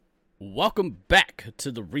Welcome back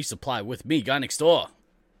to the Resupply with me, Guy Next Door.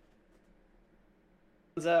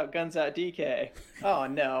 Guns out, DK. Oh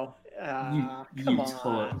no! Come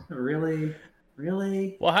on.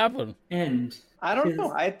 Really? What happened? And I don't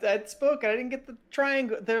know. I spoke. I didn't get the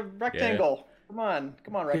triangle, the rectangle. Yeah.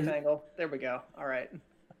 Come on, rectangle. There we go. All right.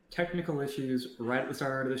 Technical issues right at the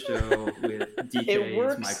start of the show with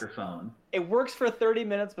DK's microphone. It works for 30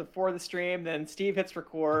 minutes before the stream. Then Steve hits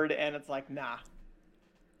record, and it's like, nah.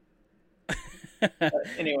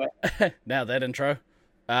 Anyway. Now that intro.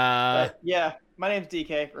 Yeah, my name's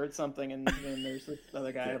DK or something, and then there's this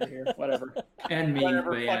other guy over here. Whatever. And me,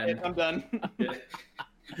 Whatever, fan. fuck it, I'm done.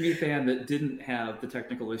 Me, fan that didn't have the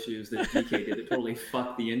technical issues that DK did. It totally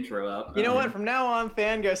fucked the intro up. You know what? From now on,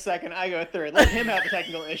 fan goes second, I go third. Let him have the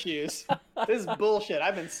technical issues. This is bullshit.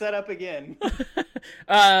 I've been set up again.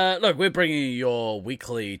 Look, we're bringing you your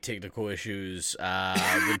weekly technical issues.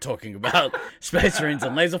 We're talking about Space Marines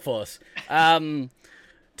and Laserforce.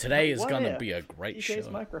 Today is going to be a great DK's show.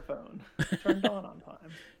 Microphone turned on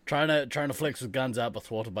time. Trying to flex with guns out, but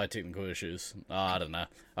thwarted by technical issues. Oh, I don't know.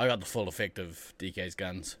 I got the full effect of DK's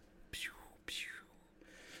guns. Pew, pew.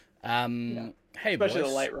 Hey, especially boys.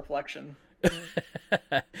 the light reflection.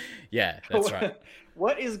 Yeah, that's right.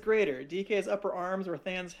 What is greater, DK's upper arms or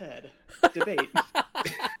Than's head? Debate.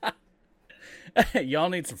 Y'all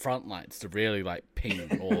need some front lights to really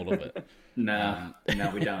ping all of it. No,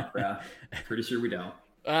 we don't, bro. Pretty sure we don't.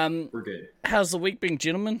 We're good. How's the week been,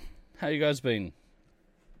 gentlemen? How you guys been?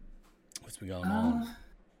 What's been going on?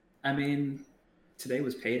 I mean, today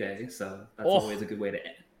was payday, so that's always a good way to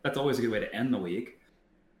end. That's always a good way to end the week.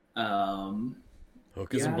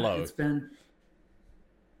 Hookers and blow. It's been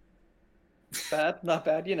bad, not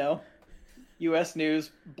bad. U.S.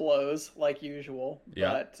 news blows like usual.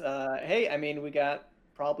 Yeah. But hey, I mean, we got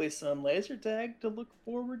probably some laser tag to look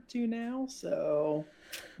forward to now. So.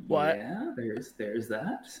 What? Yeah, there's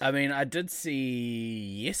that. I mean, I did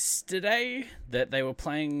see yesterday that they were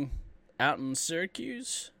playing out in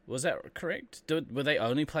Syracuse. Was that correct? Were they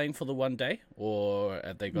only playing for the one day, or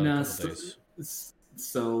had they got a couple days?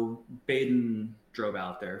 So Baden drove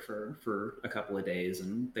out there for a couple of days,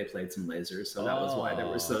 and they played some lasers. So that was why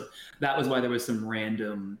there was some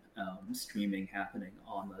random streaming happening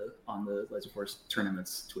on the Laserforce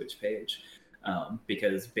tournament's Twitch page,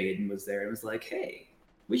 because Baden was there and was like, hey,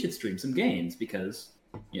 we should stream some games because,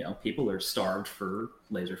 people are starved for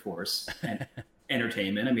Laserforce and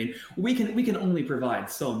entertainment. I mean, we can only provide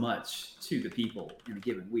so much to the people in a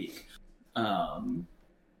given week.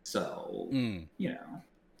 So, it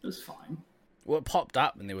was fine. Well, it popped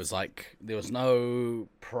up and there was no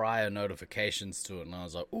prior notifications to it, and I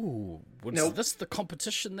was like, ooh, was this the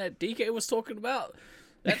competition that DK was talking about?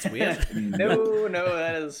 That's weird. No,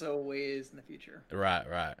 that is a ways in the future.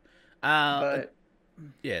 Right. But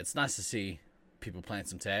yeah, it's nice to see people playing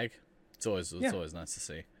some tag. It's always nice to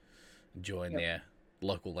see. Join their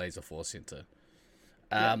local Laserforce center.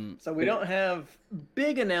 So we don't have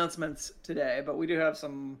big announcements today, but we do have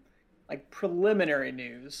some preliminary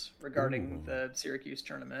news regarding the Syracuse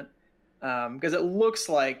tournament. Because it looks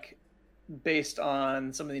like, based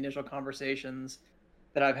on some of the initial conversations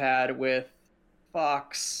that I've had with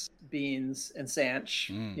Fox, Beans, and Sanch,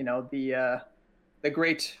 the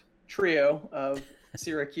great trio of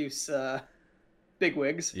Syracuse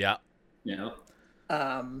bigwigs. Yeah.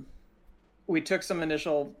 We took some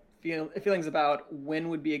initial feelings about when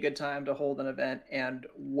would be a good time to hold an event and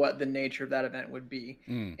what the nature of that event would be.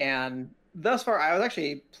 And thus far, I was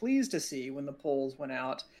actually pleased to see when the polls went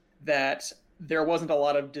out that there wasn't a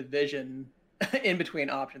lot of division in between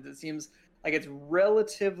options. It seems like it's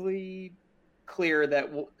relatively clear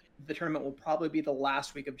that the tournament will probably be the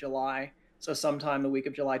last week of July, so sometime the week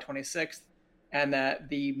of July 26th, and that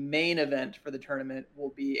the main event for the tournament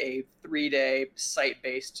will be a 3-day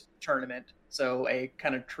site-based tournament, so a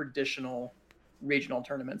kind of traditional regional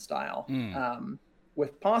tournament style,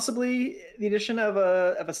 with possibly the addition of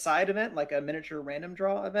a side event, like a miniature random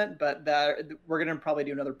draw event, but that we're going to probably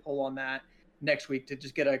do another poll on that next week to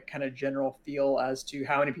just get a kind of general feel as to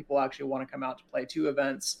how many people actually want to come out to play 2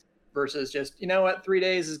 events versus just, 3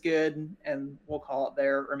 days is good and we'll call it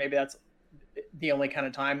there, or maybe that's the only kind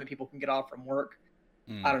of time that people can get off from work.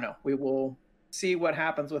 I don't know. We will see what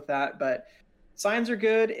happens with that, but signs are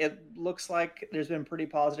good. It looks like there's been pretty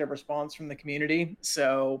positive response from the community.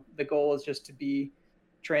 So the goal is just to be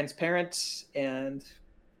transparent and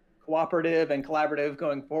cooperative and collaborative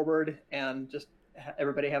going forward, and just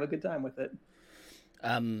everybody have a good time with it.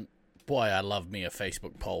 Boy, I love me a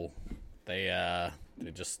Facebook poll. They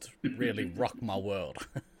just really rock my world.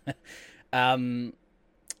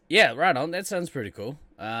 Yeah, right on. That sounds pretty cool.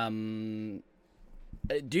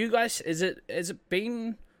 do you guys, has it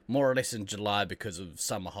been more or less in July because of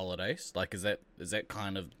summer holidays? Like, is that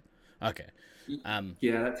kind of okay?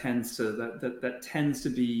 Yeah, that tends to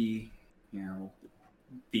be,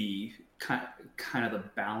 the kind of the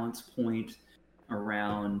balance point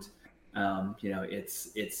around,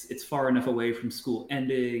 it's far enough away from school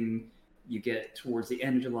ending. You get towards the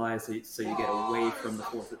end of July, so you get away from the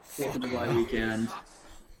 4th of July weekend.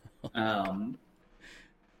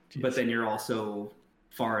 But then you're also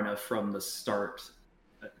far enough from the start,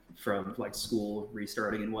 from like school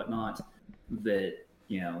restarting and whatnot, that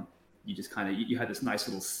you just kind of you have this nice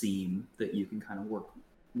little seam that you can kind of work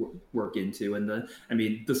into. And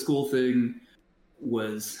the school thing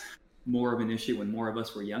was more of an issue when more of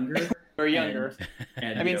us were younger. Or younger.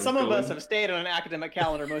 And some of us have stayed on an academic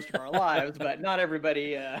calendar most of our lives, but not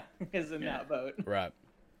everybody is in that boat. Right.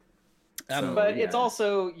 But it's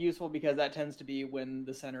also useful because that tends to be when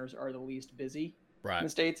the centers are the least busy. Right. In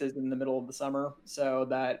the States is in the middle of the summer. So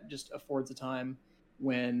that just affords a time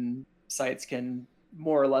when sites can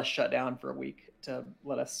more or less shut down for a week to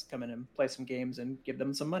let us come in and play some games and give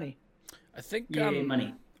them some money. I think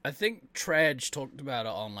money. I think Traj talked about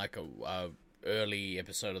it on like a early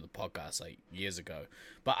episode of the podcast like years ago,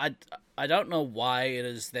 but I don't know why it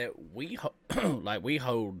is that we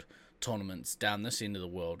hold tournaments down this end of the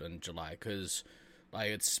world in July, because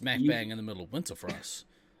like it's smack bang in the middle of winter for us.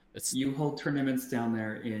 You hold tournaments down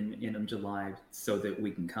there in July so that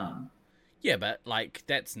we can come. Yeah, but like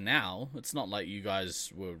that's now. It's not like you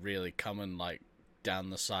guys were really coming like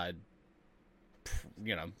down the side,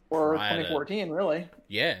 or 2014 really.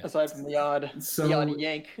 Yeah. Aside from the odd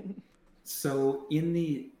yank. So in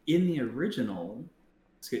the original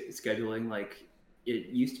scheduling, like it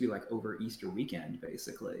used to be like over Easter weekend,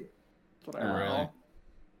 basically. That's what I recall.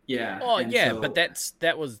 Yeah. Oh yeah, but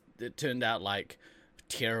it turned out like a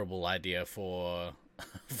terrible idea for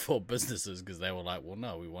businesses, because they were like, well,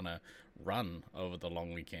 no, we want to run over the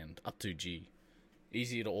long weekend up to G.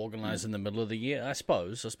 Easier to organize in the middle of the year, I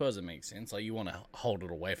suppose. I suppose it makes sense. Like you want to hold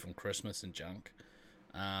it away from Christmas and junk.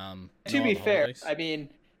 To be fair, holidays.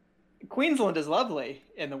 Queensland is lovely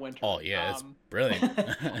in the winter. Oh yeah, it's brilliant.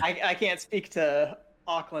 I can't speak to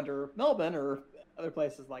Auckland or Melbourne or other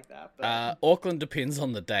places like that. But... Auckland depends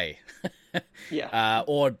on the day. Yeah.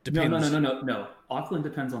 Or depends. No. Auckland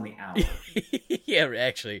depends on the hour. Yeah,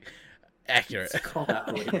 actually, accurate. Let's call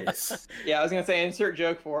that what it is. Yeah, I was gonna say insert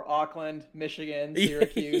joke for Auckland, Michigan,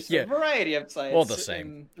 Syracuse, a variety of sites. All the same.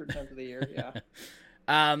 In certain times of the year. Yeah.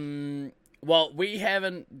 Well, we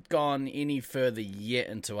haven't gone any further yet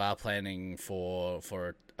into our planning for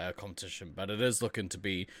a competition, but it is looking to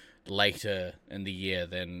be later in the year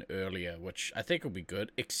than earlier, which I think will be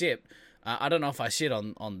good. Except, I don't know if I said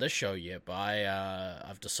on this show yet, but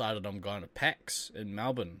I've decided I'm going to PAX in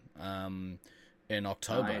Melbourne in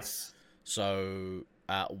October. Nice. So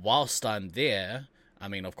whilst I'm there, I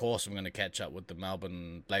mean, of course, I'm going to catch up with the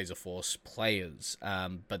Melbourne Laserforce players,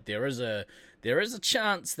 but there is a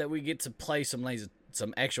chance that we get to play some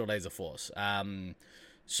actual Laserforce.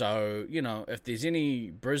 So if there's any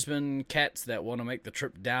Brisbane cats that want to make the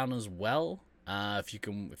trip down as well, if you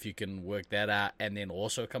can work that out, and then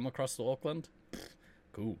also come across to Auckland,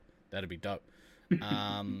 cool, that'd be dope.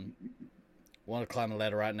 Want to climb a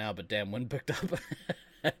ladder right now, but damn, wind picked up.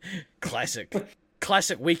 Classic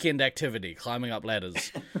weekend activity, climbing up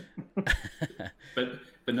ladders. but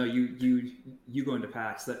no, you going to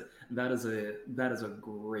PAX, that is a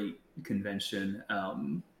great convention.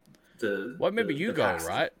 Remember you go, PAX,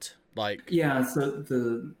 right? Like yeah, so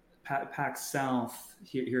the PAX South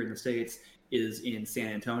here in the States is in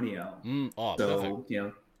San Antonio. Perfect.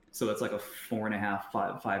 So it's like a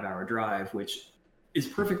 4.5 5 hour drive, which is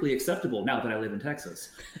perfectly acceptable now that I live in Texas.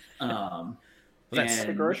 That's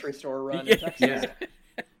the grocery store run in Texas. Yeah.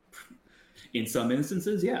 In some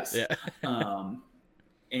instances, yes. Yeah.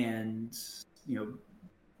 And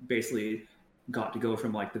basically got to go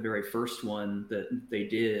from like the very first one that they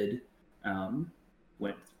did,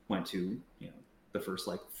 went to the first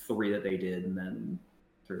like 3 that they did, and then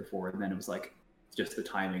 3 or 4, and then it was like just the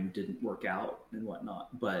timing didn't work out and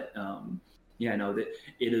whatnot. But that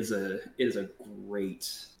it is a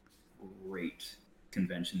great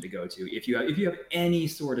convention to go to if you have any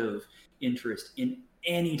sort of interest in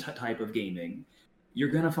any type of gaming. You're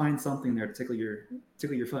gonna find something there to tickle your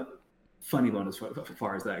funny bone as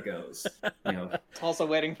far as that goes. It's also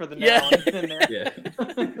waiting for the noun in there. Yeah.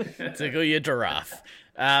 Tickle your giraffe.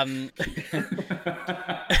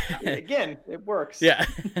 Again, it works. Yeah.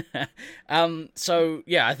 So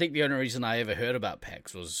yeah, I think the only reason I ever heard about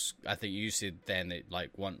PAX was, I think you said then that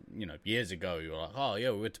like years ago you were like, oh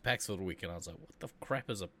yeah, we went to PAX for the weekend. I was like, what the crap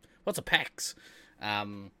what's a PAX?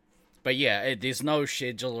 But yeah, there's no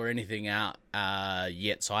schedule or anything out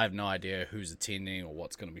yet, so I have no idea who's attending or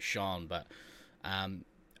what's going to be shown. But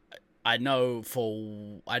I know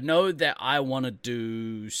that I want to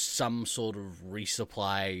do some sort of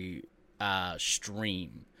resupply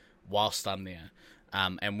stream whilst I'm there,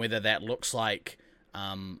 and whether that looks like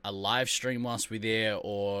a live stream whilst we're there,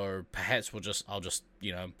 or perhaps I'll just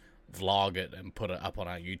vlog it and put it up on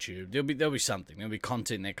our YouTube. There'll be something. There'll be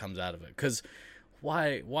content that comes out of it. Because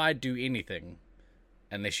why do anything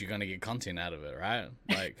unless you're gonna get content out of it, right?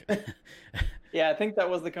 Like, yeah, I think that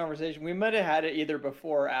was the conversation. We might have had it either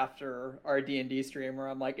before or after our D&D stream, where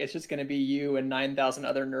I'm like, it's just gonna be you and 9,000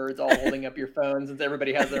 other nerds all holding up your phones, since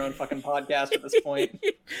everybody has their own fucking podcast at this point.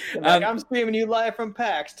 And like, I'm streaming you live from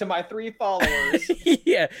PAX to my 3 followers.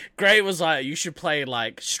 Yeah, Gray was like, you should play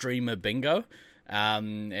like streamer bingo.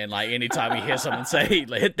 And like anytime you hear someone say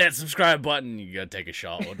like, hit that subscribe button, you gotta take a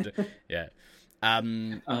shot. Yeah.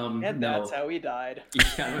 And that's how he died.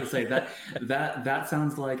 Yeah, I would say that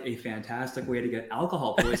sounds like a fantastic way to get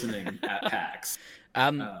alcohol poisoning at PAX.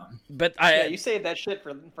 But you save that shit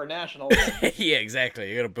for nationals. Yeah, exactly.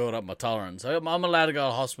 You gotta build up my tolerance. I'm allowed to go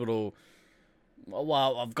to hospital.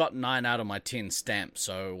 Well, I've got 9 out of my 10 stamps,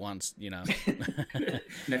 so once,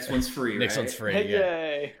 Next one's free, Next right? one's free,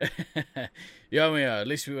 yeah. Yay! At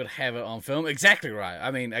least we would have it on film. Exactly right. I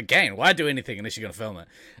mean, again, why do anything unless you're going to film it?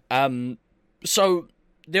 So,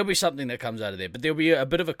 there'll be something that comes out of there, but there'll be a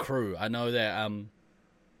bit of a crew. I know that,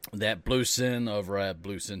 that Blue Sin over at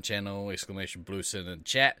Blue Sin channel, !Blue Sin in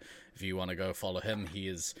chat, if you want to go follow him, he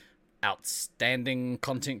is outstanding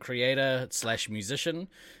content creator / musician.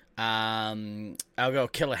 Our girl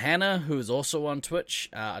Killer Hannah, who is also on Twitch.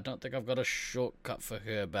 I don't think I've got a shortcut for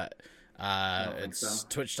her, but it's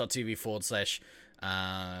twitch.tv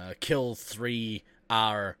 /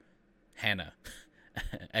 kill3r Hannah.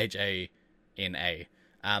 Hana.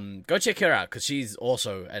 Go check her out, because she's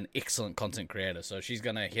also an excellent content creator. So she's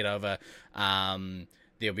gonna head over.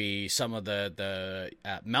 There'll be some of the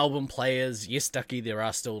Melbourne players. Yes, Ducky, there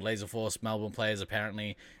are still Laserforce Melbourne players,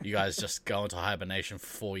 apparently. You guys just go into hibernation for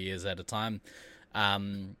 4 years at a time.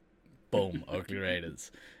 Boom, Oakley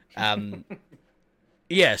Raiders.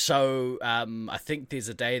 Yeah, so I think there's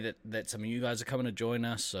a day that some of you guys are coming to join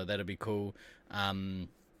us, so that'll be cool.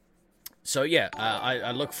 So yeah,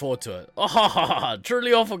 I look forward to it. Oh,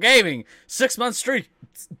 truly awful gaming. 6 month streak.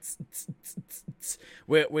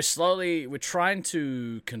 We're trying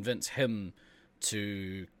to convince him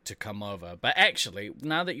to come over. But actually,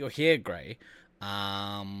 now that you're here, Gray,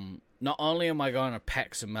 not only am I going to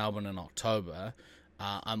PAX in Melbourne in October,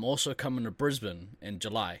 I'm also coming to Brisbane in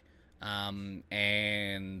July. And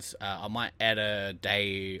I might add a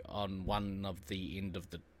day on one of the end of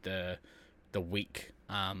the week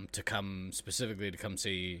to come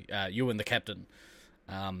see you and the captain.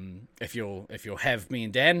 If you'll have me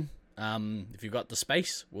and Dan, if you've got the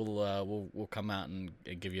space, we'll come out and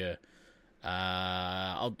give you.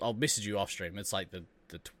 I'll message you off stream. It's like the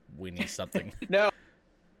 20 something. No,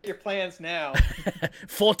 your plans now.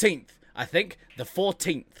 14th, I think the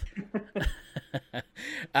 14th.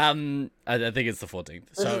 I think it's the 14th.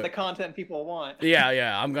 This is the content people want.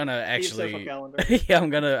 Yeah. I'm gonna actually. Yeah, I'm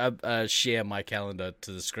gonna share my calendar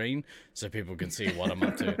to the screen so people can see what I'm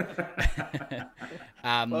up to.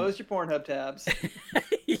 Close your Pornhub tabs.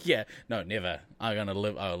 Yeah, no, never. I'm gonna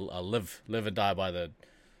live. I'll live and die by the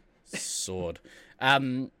sword.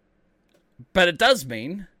 But it does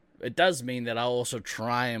mean that I'll also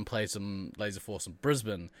try and play some Laserforce in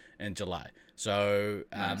Brisbane in July. So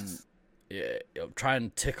nice. Yeah, I'll try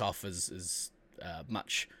and tick off as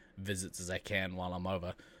much visits as I can while I'm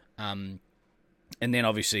over. And then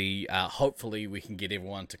obviously, hopefully we can get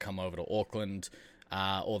everyone to come over to Auckland.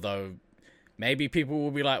 Although maybe people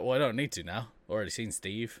will be like, well, I don't need to now. Already seen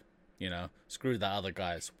Steve. Screw the other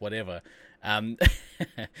guys. Whatever.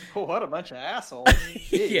 What a bunch of assholes.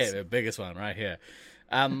 Yeah, the biggest one right here.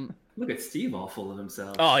 Look at Steve all full of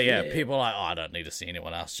himself. Oh yeah, people are like, I don't need to see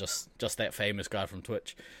anyone else, just that famous guy from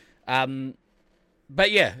Twitch.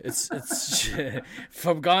 But yeah, it's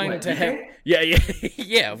from going to have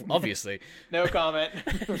yeah, obviously. No comment.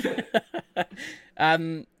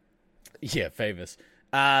 Yeah, famous.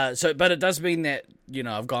 But it does mean that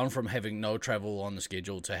I've gone from having no travel on the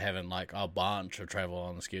schedule to having like a bunch of travel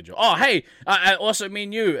on the schedule. Oh hey, I also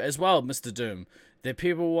mean you as well, Mr. Doom. That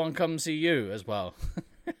people want to come see you as well.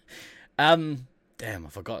 Damn, I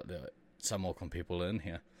forgot that some Auckland people are in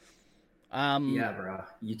here. Yeah, bro,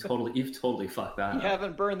 you've totally fucked that up. You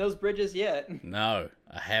haven't burned those bridges yet. No,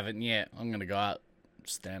 I haven't yet. I'm gonna go out,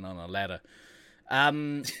 stand on a ladder.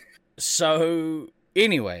 So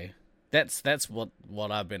anyway, That's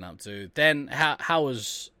what I've been up to. Then how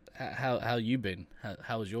you been?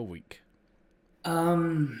 How was your week?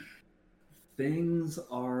 Things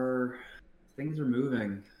are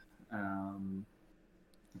moving.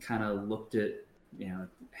 Kind of looked at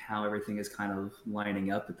how everything is kind of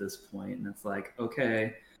lining up at this point, and it's like,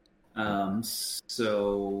 okay,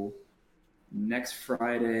 so next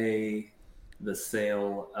Friday the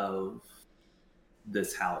sale of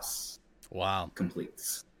this house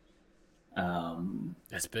completes.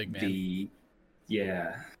 That's big, man.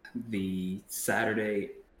 The Saturday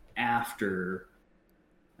after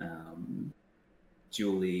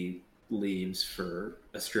Julie leaves for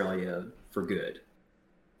Australia for good,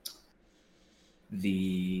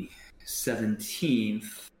 the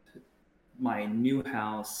 17th my new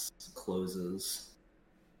house closes,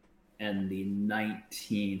 and the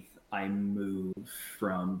 19th I move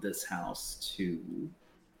from this house to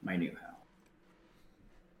my new house.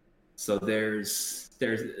 So there's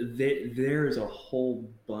a whole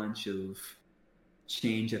bunch of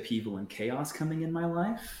change, upheaval, and chaos coming in my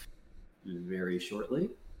life very shortly.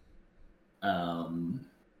 I'm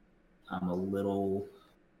a little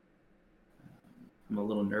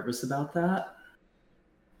nervous about that.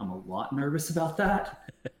 I'm a lot nervous about that.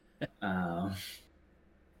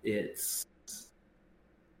 It's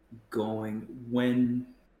going when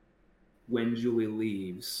Julie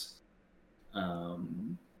leaves,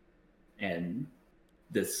 and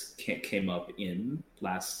this came up in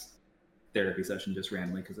last therapy session just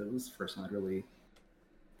randomly because it was the first time I'd really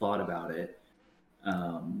thought about it.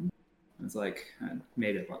 It's like, I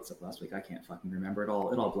made it up last week. I can't fucking remember it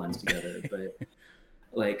all. It all blends together. But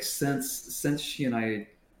like since she and I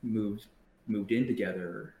moved in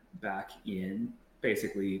together back in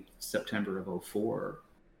basically September of 2004,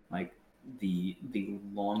 like the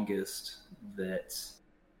longest that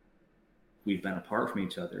we've been apart from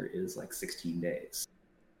each other is like 16 days.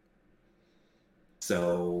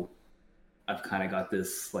 So I've kind of got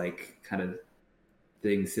this like kind of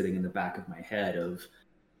thing sitting in the back of my head of,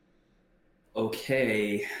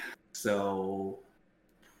 okay, so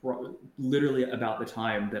literally about the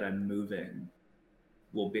time that I'm moving,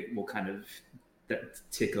 we'll kind of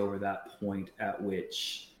tick over that point at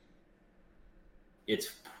which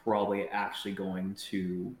it's probably actually going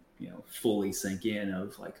to fully sink in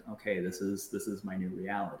of like, okay, this is my new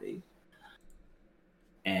reality.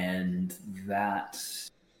 And that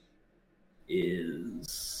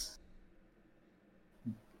is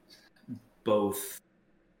both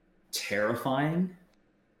terrifying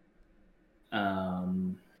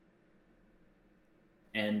and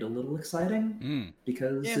a little exciting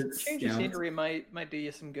because it's change of scenery might do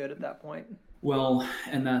you some good at that point. Well,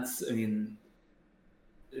 and that's I mean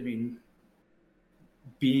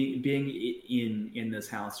being in this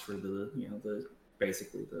house for the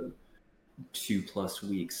basically the 2+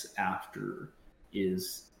 weeks after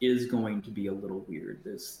is going to be a little weird.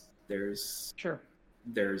 There's going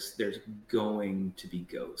to be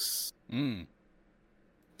ghosts.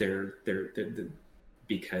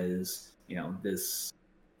 Because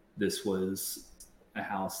this was a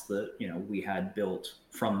house that we had built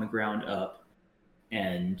from the ground up,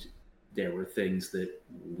 and there were things that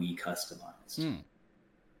we customized.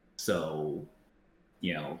 So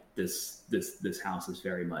this house is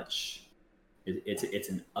very much it's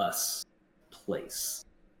an us place,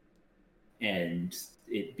 and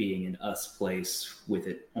it being an us place with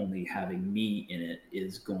it only having me in it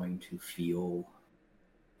is going to feel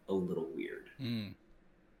a little weird.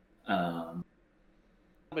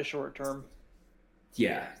 Probably short term.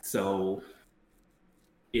 Yeah, so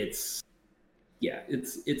it's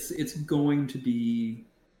going to be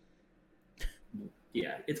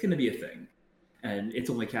it's going to be a thing, and it's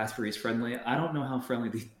only Casper friendly. I don't know how friendly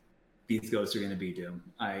these ghosts are going to be, Doom.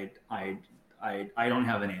 I don't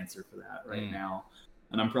have an answer for that right now,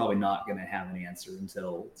 and I'm probably not going to have an answer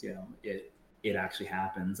until it actually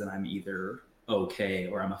happens, and I'm either okay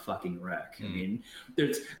or I'm a fucking wreck. I mean,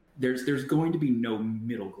 there's going to be no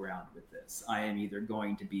middle ground with this. I am either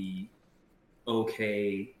going to be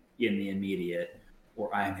okay in the immediate,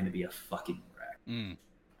 or I am going to be a fucking wreck.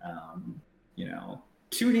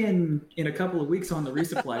 Tune in a couple of weeks on the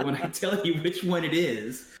Resupply when I tell you which one it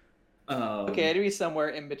is. Okay, it'll be somewhere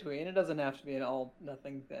in between. It doesn't have to be an all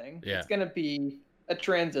nothing thing. Yeah. It's going to be a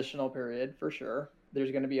transitional period for sure.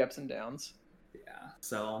 There's going to be ups and downs. Yeah.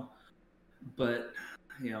 So, but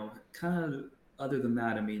kind of other than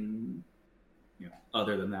that, I mean,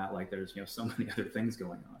 like there's so many other things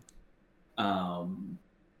going on.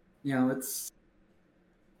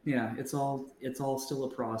 It's all still a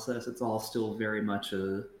process. It's all still very much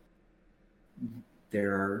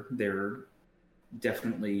there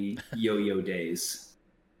definitely yo-yo days.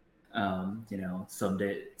 Some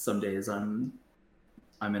days I'm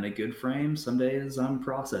in a good frame. Some days I'm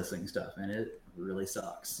processing stuff, and it really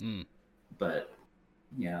sucks. But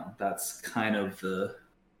that's kind of the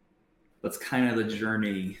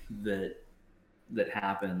journey that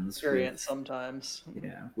happens. Experience sometimes.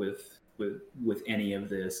 Yeah, with any of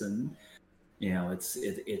this, and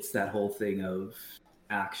it's that whole thing of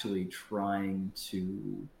actually trying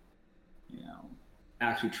to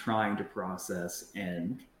process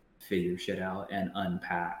and figure shit out and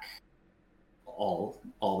unpack all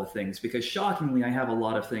the things, because shockingly I have a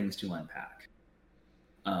lot of things to unpack.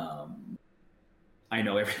 I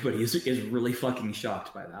know everybody is really fucking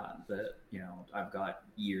shocked by that I've got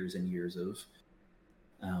years and years of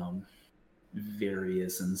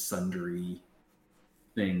various and sundry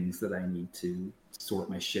things that I need to sort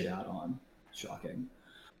my shit out on. Shocking.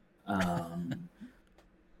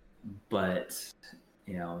 But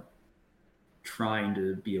trying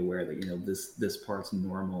to be aware that this part's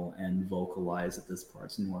normal, and vocalize that this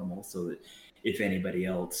part's normal, so that if anybody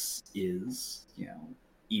else is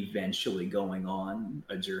eventually going on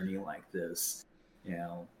a journey like this,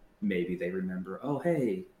 maybe they remember, oh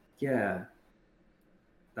hey, yeah,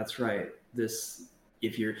 that's right, this,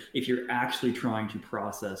 if you're actually trying to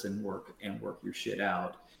process and work your shit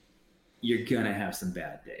out, you're gonna have some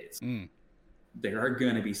bad days. There are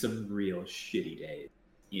gonna be some real shitty days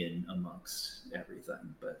in amongst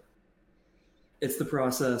everything, but it's the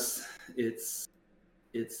process. It's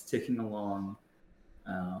ticking along.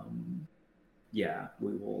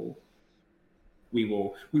 We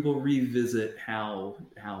will revisit how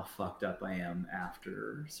fucked up I am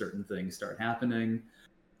after certain things start happening.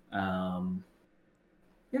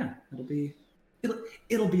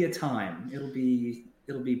 It'll be a time. It'll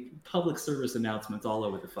be public service announcements all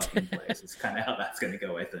over the fucking place. It's kind of how that's going to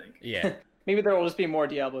go, I think. Yeah. Maybe there will just be more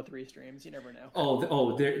Diablo 3 streams. You never know.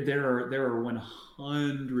 There are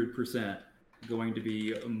 100% going to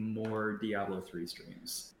be more Diablo 3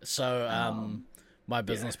 streams. So, my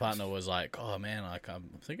business partner was like, "Oh man, I'm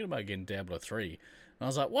thinking about getting Diablo 3." And I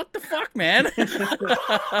was like, "What the fuck, man?"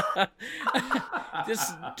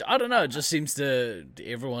 Just, I don't know. It just seems to,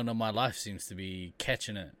 everyone in my life seems to be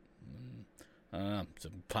catching it. I don't know. To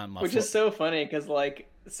plant my Which foot. is so funny because like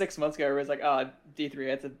 6 months ago, everybody's like, "Oh,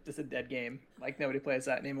 D3, it's a dead game. Like nobody plays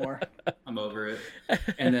that anymore." I'm over it.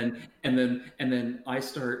 And then I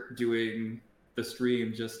start doing the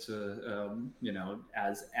stream just to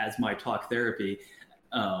as my talk therapy,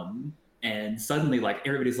 and suddenly like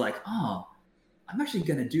everybody's like, "Oh, I'm actually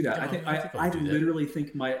gonna do that." I literally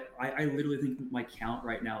think my count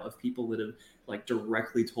right now of people that have like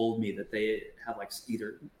directly told me that they have like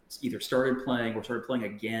either started playing or started playing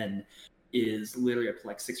again is literally up to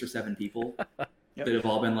like 6 or 7 people. Yep. That have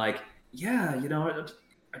all been like, "Yeah,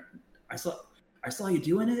 I saw you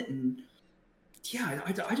doing it, and yeah,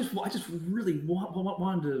 I just really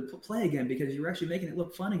wanted to play again because you were actually making it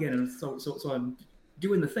look fun again, and so I'm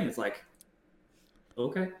doing the thing." It's like,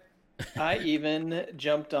 okay. I even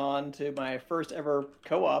jumped on to my first ever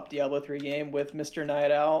co-op Diablo 3 game with Mr.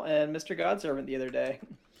 Night Owl and Mr. Godservant the other day.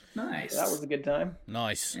 Nice. That was a good time.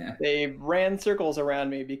 Nice. Yeah. They ran circles around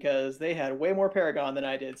me because they had way more Paragon than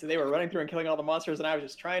I did. So they were running through and killing all the monsters, and I was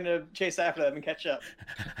just trying to chase after them and catch up.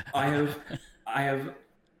 I have,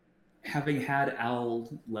 having had Owl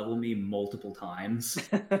level me multiple times.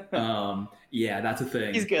 Yeah, that's a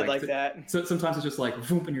thing. He's good like that. So sometimes it's just like,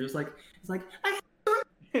 boom, and you're just like, it's like,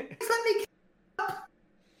 let me.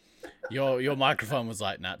 Your microphone was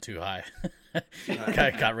like not too high.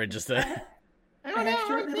 Can't register. I have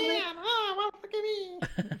short little legs. Oh, well, look at me.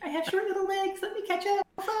 I have short little legs. Let me catch up.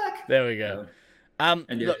 Fuck. There we go.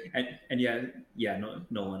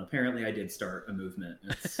 Nolan. Apparently, I did start a movement.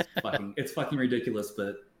 It's fucking ridiculous,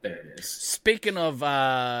 but there it is. Speaking of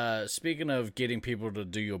getting people to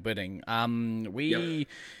do your bidding, segue.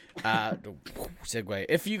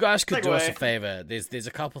 If you guys could do us a favor, there's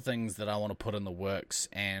a couple things that I want to put in the works,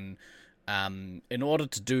 and in order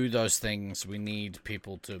to do those things, we need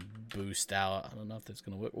people to boost our, I don't know if that's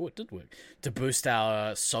going to work. Oh, it did work. To boost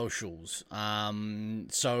our socials.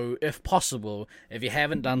 So if possible, if you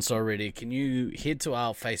haven't done so already, can you head to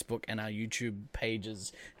our Facebook and our YouTube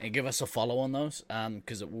pages and give us a follow on those?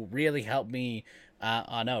 Because it will really help me.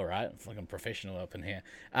 I know, right? I'm fucking professional up in here.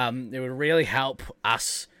 It would really help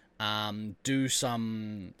us do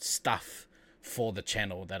some stuff for the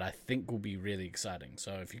channel that I think will be really exciting.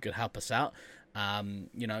 So if you could help us out,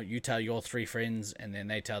 you tell your 3 friends and then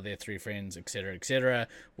they tell their 3 friends, etc., etc.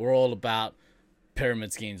 We're all about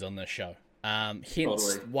pyramid schemes on this show. Hence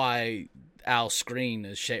Totally. why our screen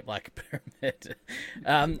is shaped like a pyramid.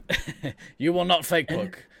 You will not fake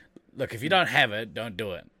book. Look, if you don't have it, don't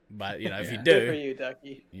do it. But, if you do... Good for you,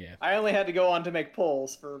 Ducky. Yeah. I only had to go on to make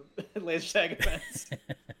polls for laser tag events.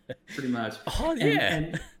 Pretty much. Oh,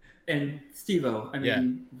 yeah. And Steve-O, I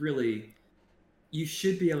mean, really, you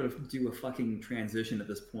should be able to do a fucking transition at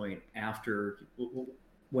this point after,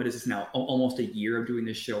 what is this now, almost a year of doing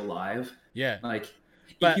this show live? Yeah. Like,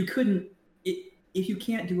 but, if you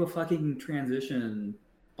can't do a fucking transition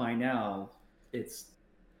by now, it's...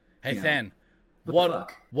 Hey, Than.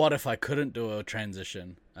 What if I couldn't do a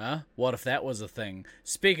transition? Huh? What if that was a thing?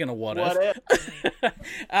 Speaking of what if,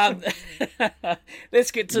 let's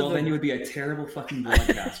get to then you would be a terrible fucking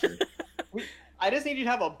broadcaster. I just need you to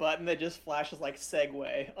have a button that just flashes like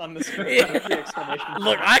segue on the screen.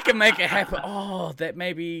 Look, I can make it happen. Oh, that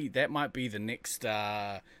might be the next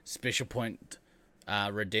special point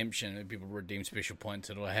redemption. If people redeem special points,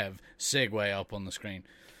 it'll have segue up on the screen.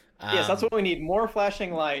 Yes, that's what we need. More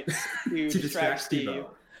flashing lights to distract Steve.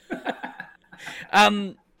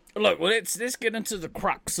 Look, well, let's get into the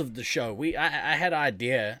crux of the show. I had an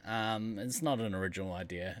idea. It's not an original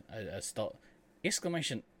idea. I stopped.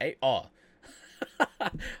 Exclamation 8. Oh.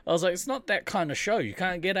 I was like, it's not that kind of show. You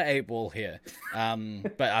can't get an 8-ball here.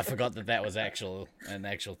 But I forgot that was an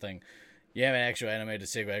actual thing. Yeah, an actual animated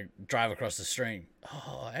segue drive across the stream.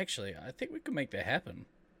 Oh, actually, I think we could make that happen.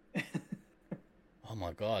 Oh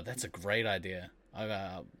my god, that's a great idea.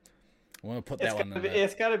 I want to put that one in there.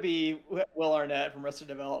 It's got to be Will Arnett from Arrested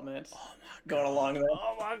Development. Oh my god. Going along there.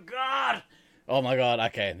 Oh my god. Oh my god.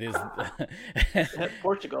 Okay, there's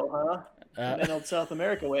Portugal, huh? And then old South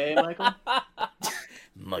America way, Michael.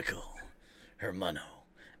 Michael Hermano.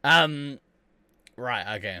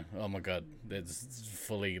 Right. Okay. Oh my god, that's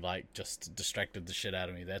fully just distracted the shit out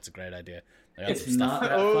of me. That's a great idea. It's not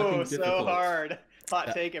that fucking difficult. So hard.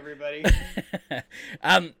 Hot take, everybody.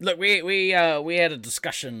 Look, we had a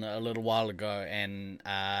discussion a little while ago, and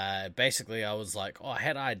basically I was like, I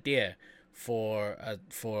had an idea for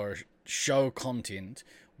show content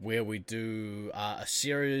where we do a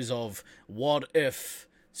series of what if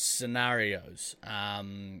scenarios,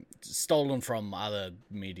 stolen from other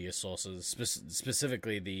media sources,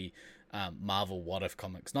 specifically the Marvel What If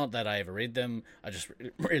comics. Not that I ever read them, I just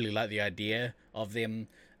really like the idea of them.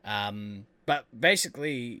 But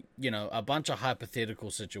basically, a bunch of hypothetical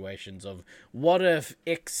situations of what if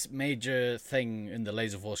X major thing in the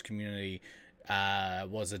Laserforce community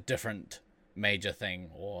was a different major thing,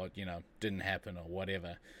 or, didn't happen, or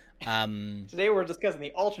whatever. Today we're discussing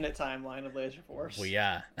the alternate timeline of Laserforce. We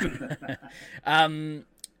are.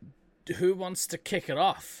 Who wants to kick it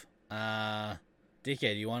off?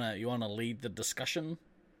 DK, you wanna lead the discussion?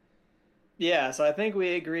 Yeah, so I think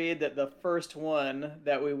we agreed that the first one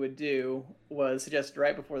that we would do was suggested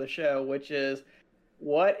right before the show, which is,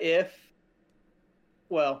 what if,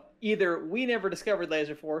 either we never discovered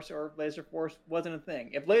Laserforce or Laserforce wasn't a thing.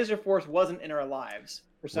 If Laserforce wasn't in our lives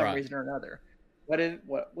for some reason or another,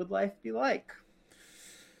 what would life be like?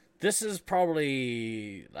 This is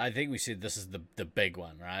probably, I think we said this is the big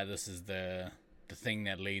one, right? This is the thing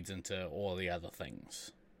that leads into all the other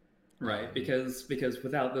things. Right, because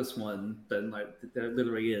without this one, then there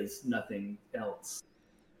literally is nothing else,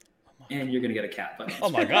 and you're gonna get a cat button. Oh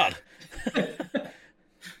my god!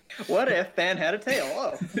 What if Fan had a tail?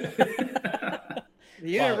 Oh, the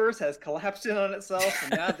universe has collapsed in on itself,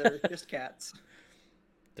 and now they're just cats.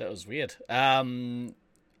 That was weird.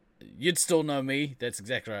 You'd still know me. That's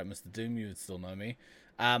exactly right, Mr. Doom. You would still know me.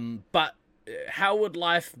 But how would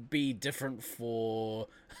life be different for...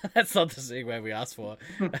 That's not the segue we asked for.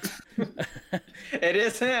 It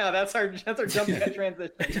is now. That's our jump cut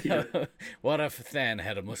transition. What if Than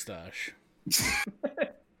had a mustache?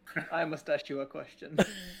 I must ask you a question.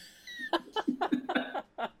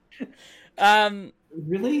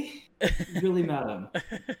 Really, madam?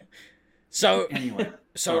 So anyway,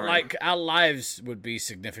 so our lives would be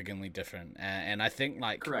significantly different, and I think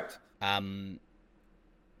correct.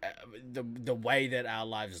 The way that our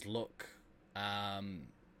lives look,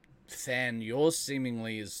 Than, yours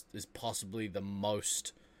seemingly is possibly the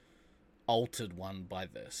most altered one by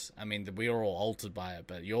this. I mean, we are all altered by it,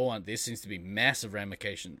 but your one, there seems to be massive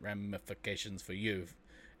ramifications for you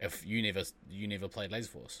if you never played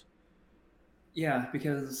Laserforce. Yeah,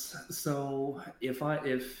 because if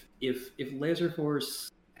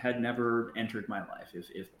Laserforce had never entered my life,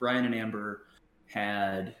 if Brian and Amber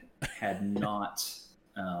had not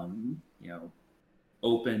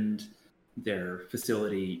opened their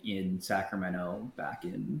facility in Sacramento back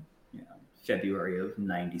in February of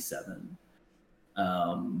 '97.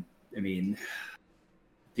 I mean,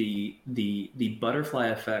 the butterfly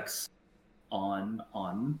effects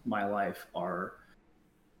on my life are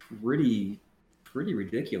pretty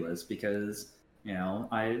ridiculous, because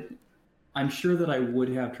I'm sure that I would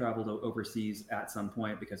have traveled overseas at some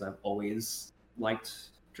point, because I've always liked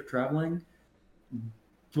traveling,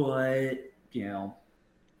 but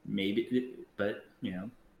maybe, but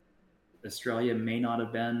Australia may not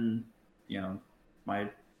have been my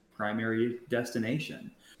primary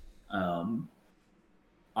destination.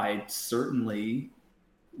 I certainly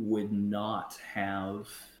would not have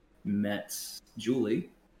met Julie.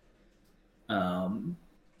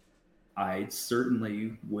 I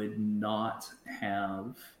certainly would not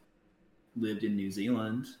have lived in New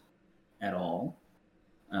Zealand at all.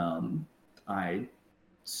 I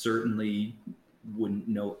certainly wouldn't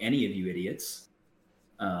know any of you idiots,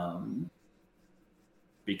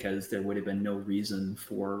 because there would have been no reason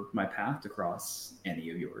for my path to cross any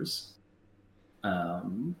of yours.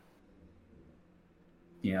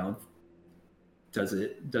 Does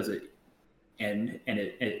it and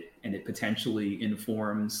it potentially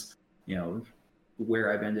informs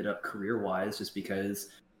where I've ended up career-wise, just because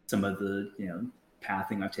some of the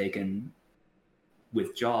pathing I've taken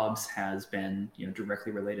with jobs has been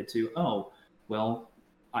directly related to, oh well,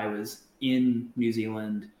 I was in New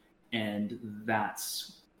Zealand and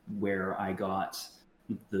that's where I got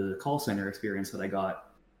the call center experience that I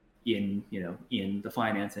got in in the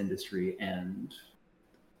finance industry and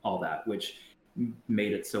all that, which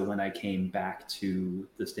made it so when I came back to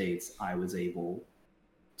the States, I was able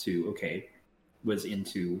to was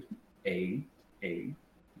into a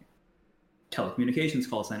telecommunications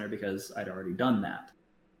call center, because I'd already done that.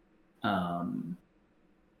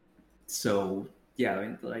 So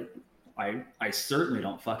yeah, I certainly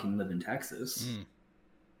don't fucking live in Texas.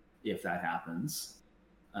 If that happens.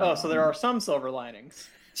 So there are some silver linings.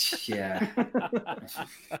 Yeah.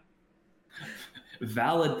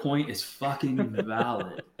 Valid point is fucking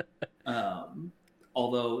valid.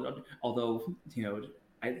 Although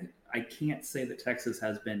I can't say that Texas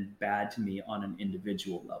has been bad to me on an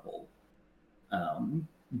individual level.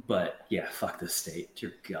 But yeah, fuck this state,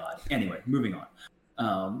 dear God. Anyway, moving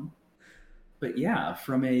on. But yeah,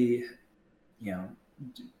 from a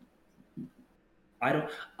I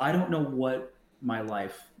don't know what my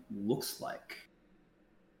life looks like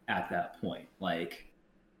at that point. Like,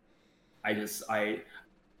 it's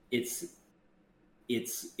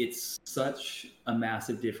such a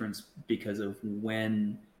massive difference because of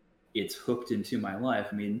when it's hooked into my life.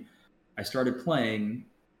 I mean, I started playing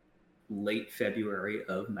late February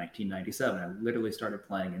of 1997. I literally started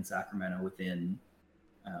playing in Sacramento within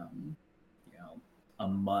a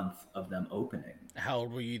month of them opening. How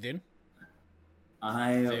old were you then?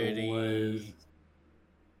 I 30... was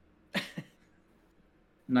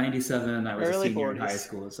 97. I was Early a senior 40s. in high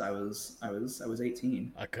school, so I was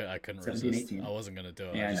 18. I couldn't 17, resist. 18. I wasn't gonna do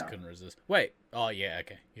it. Yeah, I just couldn't resist. Wait. Oh yeah.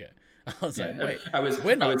 Okay. Yeah. I was like, wait.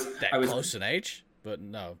 We're not close in age, but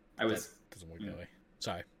no. That doesn't work that way.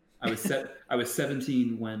 Sorry. I was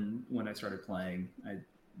 17 when I started playing. I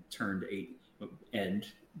turned 8, and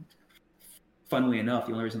funnily enough,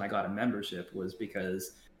 the only reason I got a membership was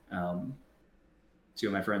because two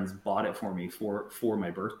of my friends bought it for me for my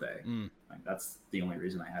birthday. Like, that's the only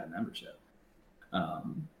reason I had a membership.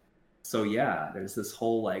 So yeah, there's this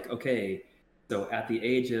whole like, okay, so at the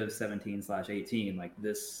age of 17/18, like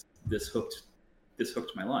this hooked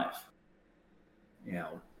my life.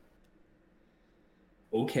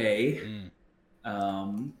 Okay.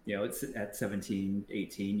 It's at 17,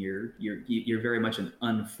 18, you're very much an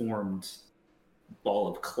unformed ball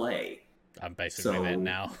of clay. I'm basically that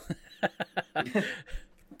now.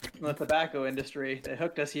 The tobacco industry, they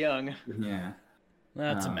hooked us young. Yeah.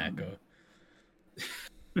 That's a Mako.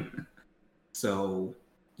 So,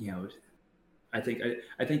 I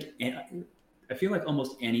feel like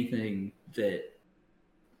almost anything that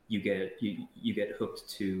you get hooked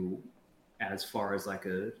to, as far as like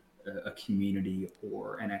a community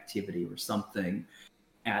or an activity or something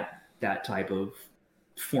at that type of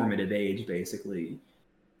formative age, basically,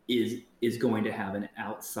 is going to have an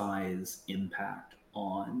outsized impact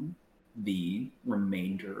on the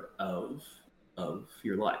remainder of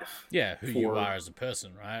your life. Yeah, who you are as a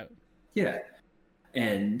person, right? Yeah.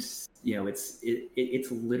 And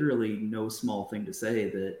it's literally no small thing to say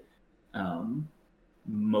that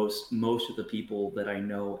most of the people that I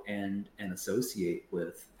know and associate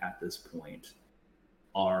with at this point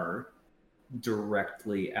are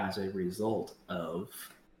directly as a result of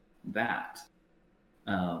that.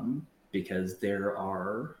 Because there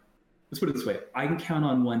are, let's put it this way, I can count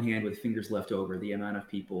on one hand with fingers left over the amount of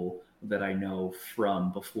people that I know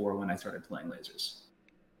from before when I started playing lasers.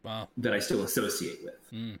 Wow. That I still associate with.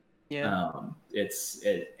 Yeah. It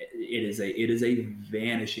is a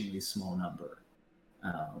vanishingly small number,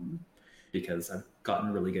 because I've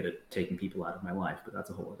gotten really good at taking people out of my life, but that's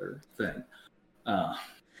a whole other thing.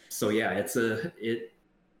 So yeah,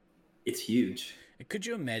 it's huge. Could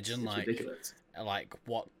you imagine it's ridiculous. like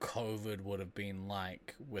what COVID would have been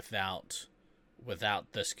like without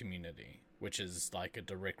this community, which is like a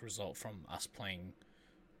direct result from us playing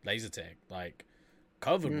laser tag? Like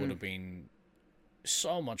COVID would have been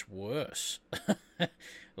so much worse.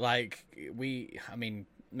 Like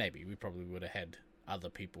maybe we probably would have had other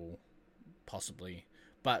people possibly,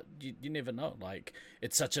 but you never know. Like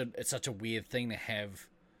it's such a weird thing to have.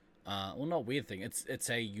 Well, not weird thing. It's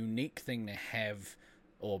a unique thing to have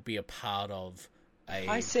or be a part of.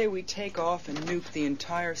 I say we take off and nuke the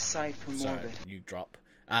entire site from orbit. You drop.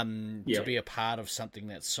 To be a part of something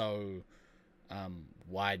that's so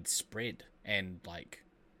widespread and like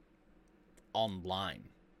online.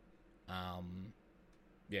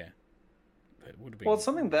 Yeah. It would have been. Well, it's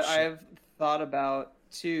something that I've thought about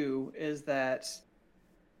too is that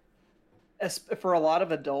for a lot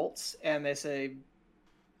of adults, and they say,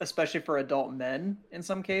 especially for adult men in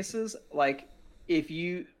some cases, like if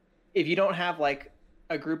you don't have like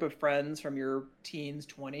a group of friends from your teens,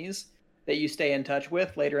 20s that you stay in touch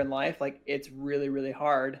with later in life, like it's really, really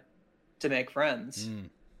hard to make friends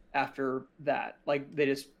after that. Like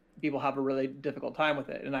people have a really difficult time with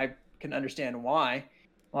it. And I can understand why in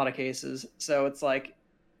a lot of cases. So it's like,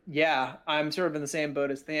 yeah, I'm sort of in the same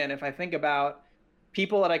boat as Than. If I think about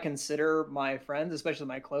people that I consider my friends, especially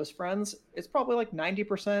my close friends, it's probably like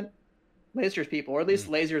 90% lasers people, or at least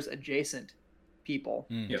lasers adjacent people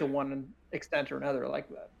to one extent or another. Like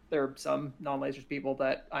there are some non-lasers people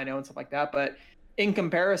that I know and stuff like that, but in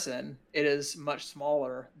comparison, it is much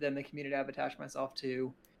smaller than the community I've attached myself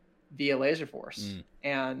to via Laserforce.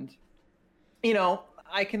 And, you know,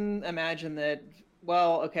 I can imagine that,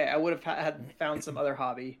 well, okay, I would have found some other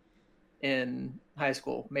hobby in high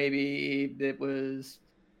school. Maybe it was,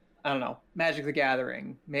 I don't know, Magic the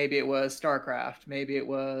Gathering. Maybe it was StarCraft. Maybe it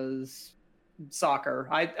was soccer.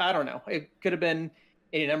 I don't know. It could have been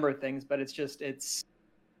any number of things, but it's just, it's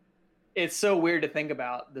so weird to think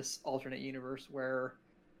about this alternate universe where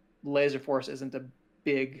Laserforce isn't a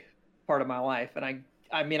big part of my life. And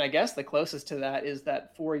I mean, I guess the closest to that is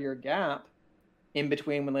that 4-year gap in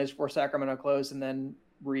between when Laserforce Sacramento closed and then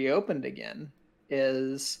reopened again.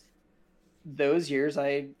 Is those years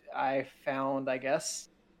I found, I guess,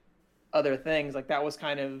 other things. Like that was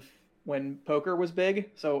kind of when poker was big.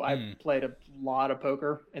 So I played a lot of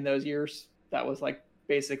poker in those years. That was like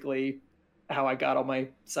basically how I got all my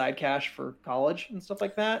side cash for college and stuff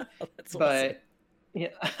like that. That's but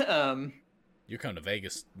awesome. You're kind of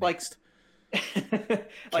Vegas next.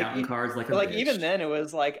 Counting cards like a like bitch. Even then it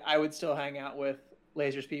was like I would still hang out with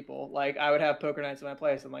lasers people. Like I would have poker nights at my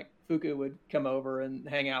place, and like Fuku would come over and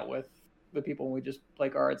hang out with people, and we just play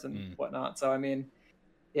cards and whatnot. So I mean,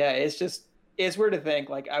 yeah, it's weird to think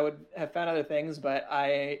like I would have found other things, but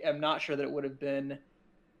I am not sure that it would have been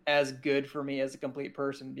as good for me as a complete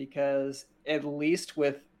person, because at least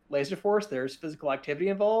with Laserforce there's physical activity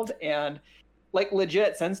involved, and like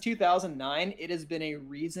legit since 2009 it has been a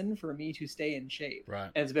reason for me to stay in shape. Right.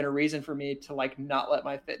 And it's been a reason for me to like not let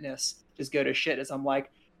my fitness just go to shit, as I'm like,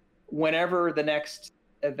 whenever the next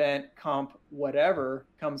event, comp, whatever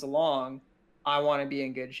comes along, I want to be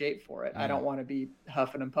in good shape for it. I don't want to be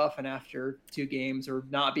huffing and puffing after 2 games, or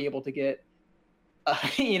not be able to get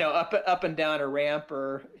up and down a ramp,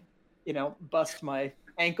 or bust my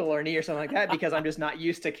ankle or knee or something like that, because I'm just not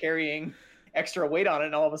used to carrying extra weight on it,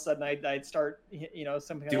 and all of a sudden I'd start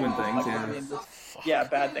something doing things,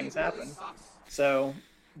 bad things happen. So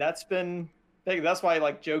that's why,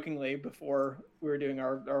 like, jokingly before we were doing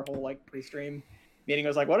our whole like pre-stream meeting, I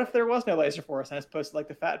was like, what if there was no Laserforce? And I just posted like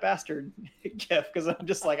the fat bastard gif, because I'm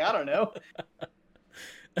just like, I don't know.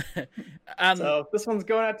 So this one's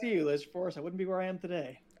going out to you, Laserforce. I wouldn't be where I am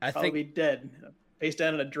today. I'd probably be dead, face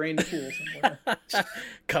down in a drained pool somewhere.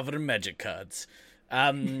 Covered in magic cards.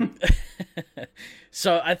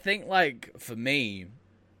 So I think, like, for me,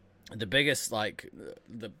 the biggest, like,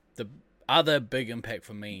 the other big impact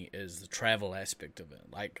for me is the travel aspect of it.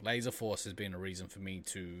 Like, Laserforce has been a reason for me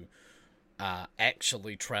to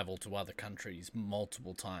actually travel to other countries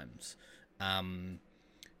multiple times.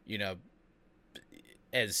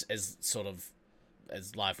 As sort of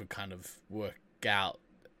as life would kind of work out,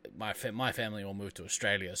 my family all moved to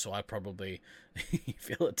Australia, so I probably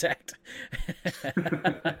feel attacked.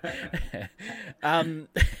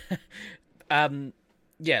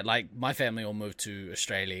 Yeah, like my family all moved to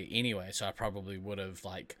Australia anyway, so I probably would have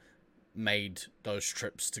like made those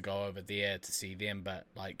trips to go over there to see them, but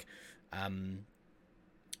like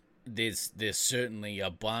there's certainly a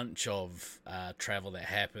bunch of travel that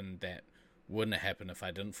happened that wouldn't have happened if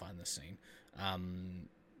I didn't find the scene.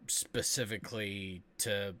 Specifically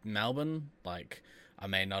to Melbourne, like I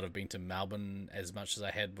may not have been to Melbourne as much as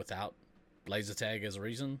I had without laser tag as a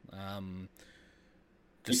reason.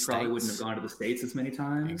 You probably wouldn't have gone to the States as many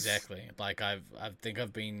times. Exactly. Like I think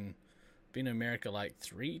I've been to America like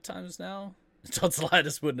 3 times now.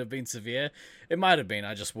 Tonsillitis wouldn't have been severe. It might have been.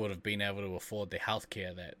 I just would have been able to afford the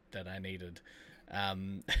healthcare that I needed.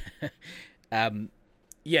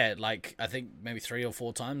 Yeah, like I think maybe 3 or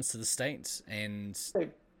 4 times to the States, and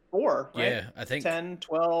 4, right? Yeah, I think 10,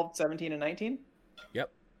 12, 17, and 19.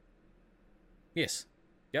 Yep. Yes.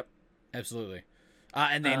 Yep. Absolutely.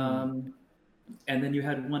 And then you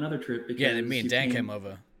had one other trip because then me and Dan came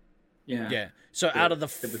over. Yeah. Yeah. So out of the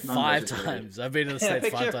 5 times I've been to the States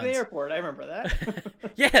 5 times. From the airport. I remember that.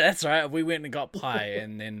 Yeah, that's right. We went and got pie,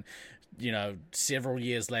 and then several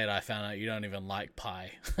years later, I found out you don't even like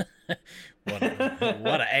pie. What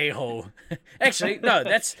a a-hole. Actually, no,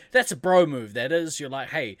 that's a bro move. That is, you're like,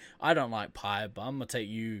 hey, I don't like pie, but I'm gonna take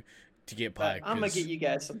you to get pie. I'm gonna get you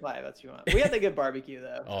guys some pie. That's what you want. We had the good barbecue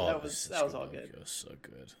though. Oh, that was all good. It was so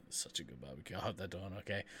good. Such a good barbecue. I hope they're doing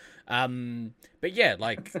okay. But yeah,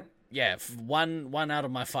 like one out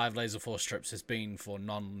of my 5 Laserforce trips has been for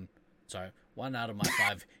one out of my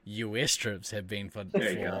 5 US trips have been for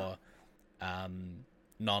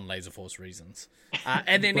non-Laserforce reasons.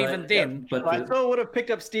 And then but I still would have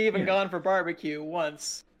picked up Steve and gone for barbecue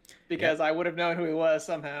once, because I would have known who he was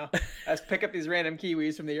somehow. I just pick up these random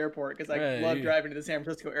Kiwis from the airport because I love driving to the San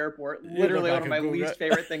Francisco airport. Literally one of my least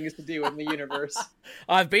favorite things to do in the universe.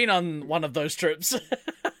 I've been on one of those trips.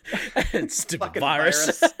 Stupid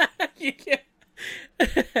virus.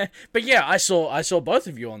 But yeah, I saw both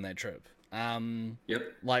of you on that trip. Yep.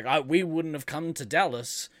 Like we wouldn't have come to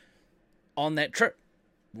Dallas on that trip.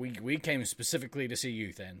 We came specifically to see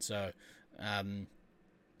you then. So,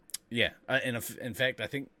 yeah. In fact, I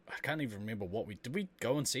can't even remember did we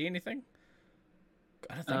go and see anything?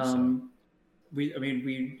 I don't think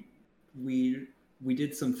so. We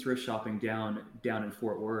did some thrift shopping down in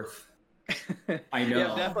Fort Worth. I know.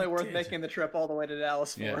 Yeah, definitely worth making the trip all the way to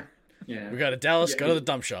Dallas for. Yeah. We got to Dallas, go to the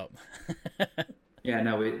dump shop. Yeah,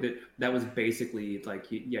 no, that was basically like,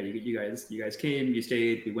 you guys came, you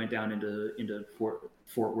stayed, we went down into Fort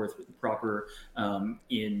Worth proper,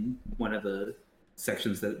 in one of the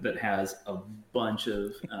sections that has a bunch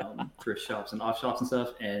of thrift shops and off shops and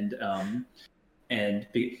stuff,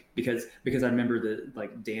 because I remember that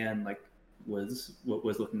like Dan like was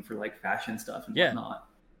looking for like fashion stuff and whatnot.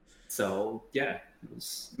 So yeah, it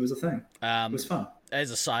was a thing. It was fun.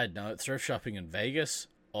 As a side note, thrift shopping in Vegas,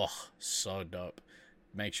 so dope.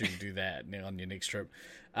 Make sure you do that on your next trip.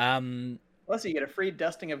 Plus, you get a free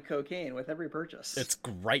dusting of cocaine with every purchase. It's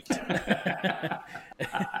great.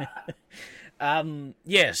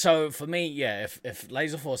 Yeah. So for me, if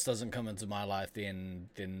Laserforce doesn't come into my life,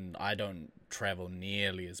 then I don't travel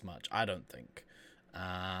nearly as much. I don't think.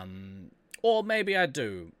 Or maybe I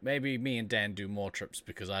do. Maybe me and Dan do more trips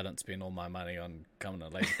because I don't spend all my money on coming to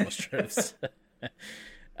Laserforce trips.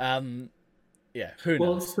 Yeah, who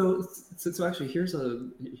knows? Well, so actually, here's a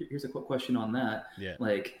quick question on that. Yeah.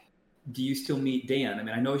 Like, do you still meet Dan? I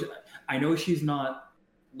mean, I know she's not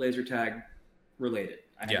laser tag related.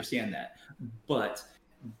 I understand that, but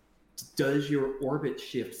does your orbit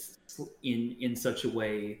shift in such a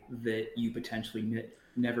way that you potentially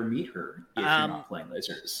never meet her if you're not playing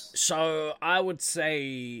lasers? So I would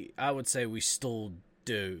say we still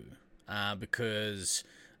do, because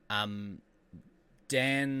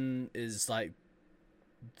Dan is like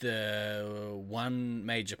the one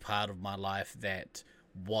major part of my life that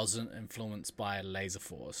wasn't influenced by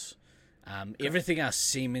Laserforce. Everything else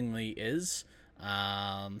seemingly is.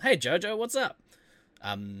 Hey Jojo, what's up?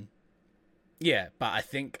 Yeah, but I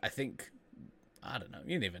think I don't know.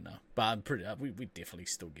 You never know. But I'm pretty. We definitely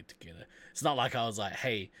still get together. It's not like I was like,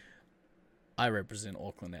 hey, I represent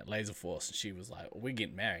Auckland at Laserforce, and she was like, well, we're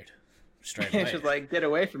getting married straight away. She was like, get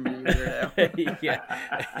away from me, you weirdo. Yeah.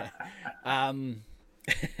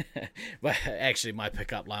 But actually, my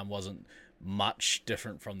pickup line wasn't much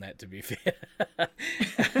different from that, to be fair.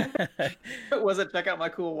 Was it check out my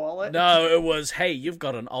cool wallet? No, it was, hey, you've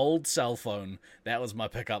got an old cell phone. That was my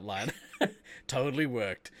pickup line. Totally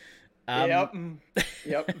worked. Yep.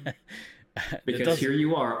 Because here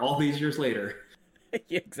you are, all these years later.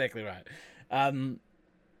 Yeah, exactly right.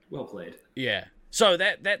 Well played. Yeah. So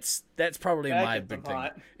that's probably my big thing.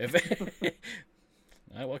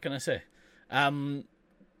 What can I say?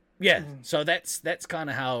 Yeah, so that's kind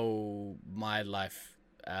of how my life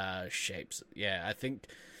shapes. Yeah, I think,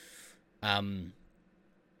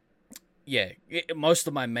 most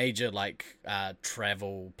of my major like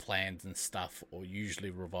travel plans and stuff will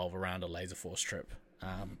usually revolve around a Laserforce trip.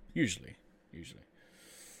 Usually.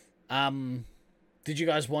 Did you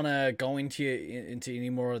guys want to go into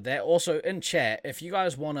any more of that? Also, in chat, if you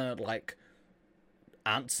guys want to like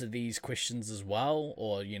answer these questions as well,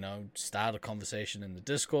 or start a conversation in the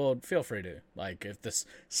Discord, feel free to. Like, if this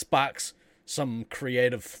sparks some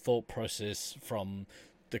creative thought process from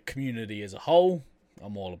the community as a whole,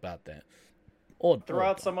 I'm all about that. Or throw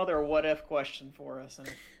out some other what if question for us, and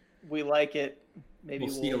if we like it, maybe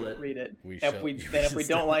we'll steal it. read it. If we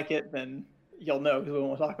don't like it, then you'll know because we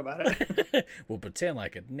won't talk about it. We'll pretend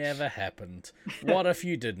like it never happened. What if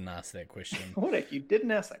you didn't ask that question? What if you didn't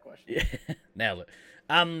ask that question? Yeah, nailed it.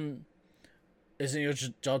 Isn't your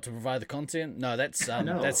job to provide the content? No, that's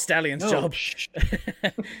Stallion's job.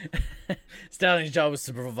 Stallion's job is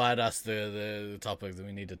to provide us the topics that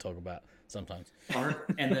we need to talk about sometimes.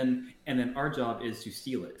 And then our job is to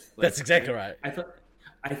steal it. Like, that's exactly right.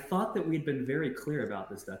 I thought that we'd been very clear about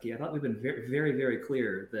this, Ducky. I thought we'd been very, very, very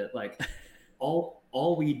clear that like all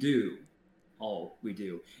we do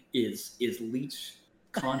is leech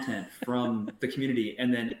content from the community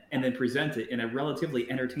and then present it in a relatively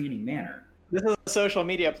entertaining manner. This is a social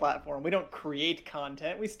media platform. We don't create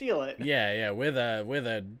content; we steal it. Yeah. We're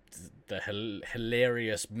the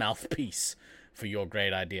hilarious mouthpiece for your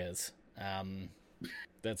great ideas.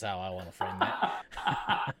 That's how I want to frame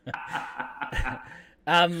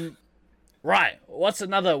that. Right. What's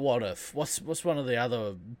another what if? What's one of the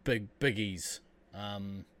other biggies? I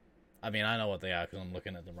mean, I know what they are because I'm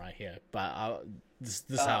looking at them right here. But this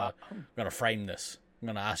is how I'm gonna frame this. I'm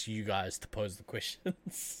gonna ask you guys to pose the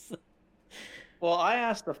questions. Well, I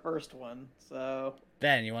asked the first one, so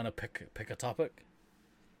Dan, you want to pick a topic?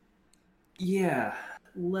 Yeah,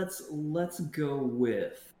 let's go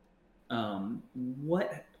with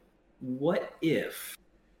what if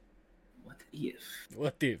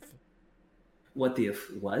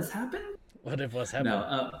was happened? What if was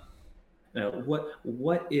happened? No,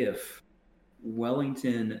 what if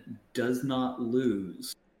Wellington does not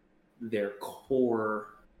lose their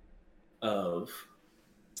core of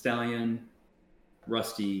Stallion,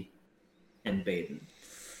 Rusty, and Baden?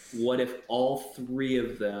 What if all three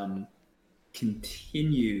of them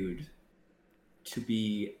continued to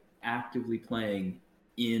be actively playing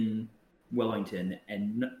in Wellington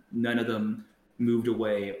and none of them moved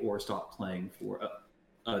away or stopped playing for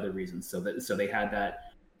other reasons? So they had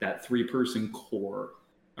that 3-person core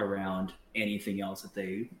around anything else that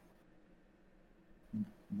they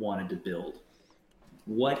wanted to build.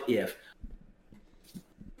 What if?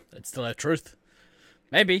 It's still a truth.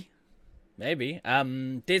 Maybe.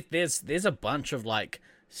 There's a bunch of like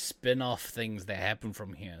spin-off things that happen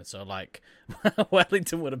from here. So like,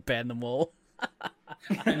 Wellington would have banned them all.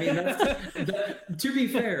 I mean, to be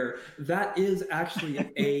fair, that is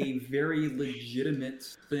actually a very legitimate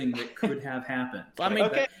thing that could have happened. I mean,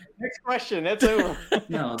 okay. Next question. It's over.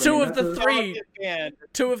 No, two of the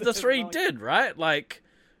three did, right? Like,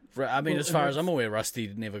 I mean, as far as I'm aware,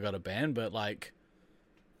 Rusty never got a ban, but like,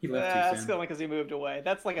 he left too that's soon. only because he moved away.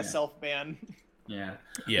 That's like a self-ban. Yeah.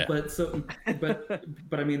 But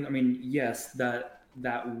I mean, yes,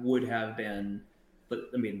 that would have been. But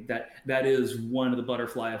I mean, that is one of the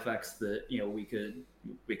butterfly effects that we could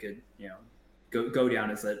go down,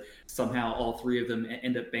 is that somehow all three of them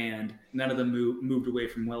end up banned. None of them moved away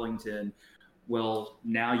from Wellington. Well,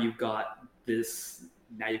 now you've got this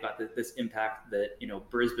impact that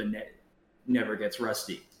Brisbane never gets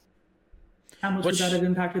Rusty. How much would that have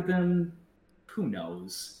impacted them? Who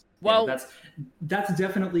knows? Well, that's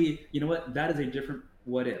definitely that is a different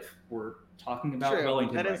what if. We're talking about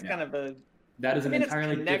Wellington. That right is now. kind of a. That is an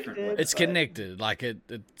entirely different what if. It's connected, like it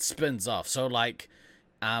spins off. So like,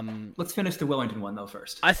 let's finish the Wellington one though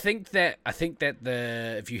first. I think that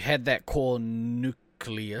if you had that core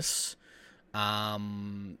nucleus,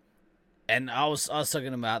 and I was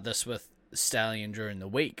talking about this with Stallion during the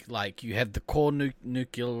week. Like you have the core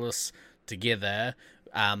nucleus together.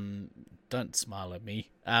 Don't smile at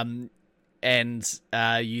me. And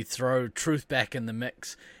you throw Truth back in the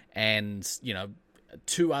mix, and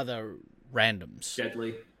 2 other randoms.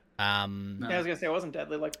 Deadly. I was gonna say it wasn't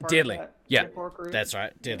Deadly. Like Deadly. Of that Yeah, group. that's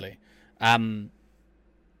right. Deadly.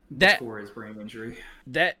 Before his brain injury.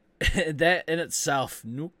 That in itself,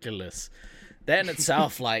 nucleus. That in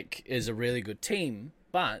itself, like, is a really good team.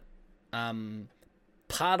 But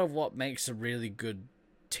part of what makes a really good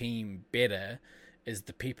team better is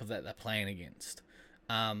the people that they're playing against.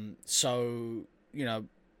 So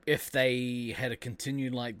if they had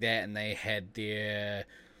continued like that and they had their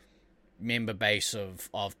member base of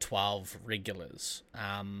 12 regulars,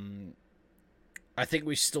 I think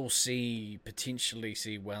we still potentially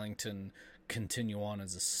see Wellington continue on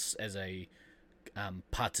as a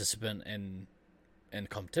participant in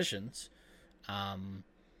competitions,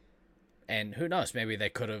 and who knows, maybe they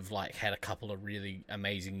could have like had a couple of really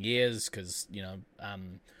amazing years, because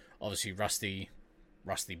obviously Rusty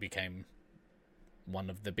became one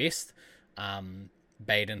of the best.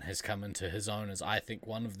 Baden has come into his own as, I think,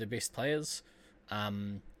 one of the best players.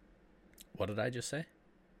 What did I just say?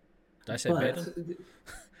 Did I say Baden?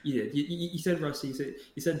 Yeah, you said Rusty.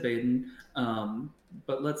 You said Baden.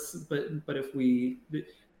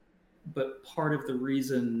 But part of the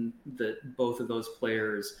reason that both of those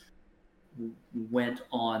players went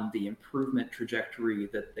on the improvement trajectory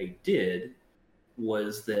that they did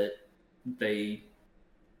was that they,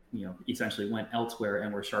 essentially went elsewhere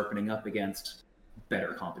and were sharpening up against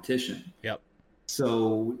better competition. Yep.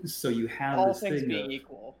 So you have all this things thing being of,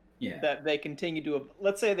 equal, yeah, that they continue to,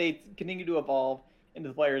 let's say they continue to evolve into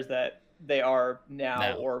the players that they are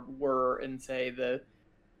now or were in, say, the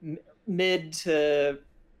mid to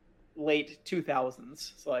late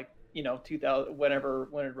 2000s. So like 2000, when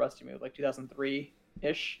did Rusty move? Like 2003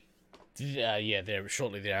 ish. Yeah, they're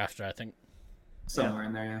shortly thereafter, I think. Somewhere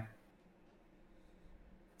in there, yeah.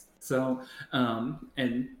 So,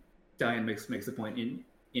 and Diane makes the point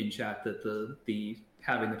in chat that the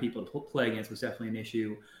having the people to play against was definitely an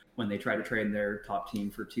issue when they tried to train their top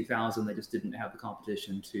team for 2000. They just didn't have the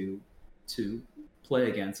competition to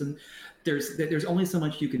play against, and there's only so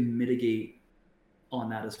much you can mitigate on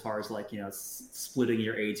that, as far as like splitting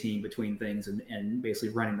your A team between things and basically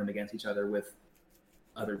running them against each other with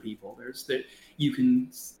other people. There's that you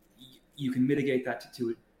can mitigate that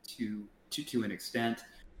to an extent,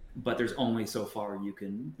 but there's only so far you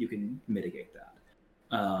can mitigate that.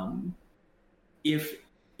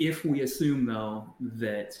 If we assume though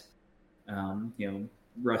that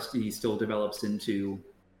Rusty still develops into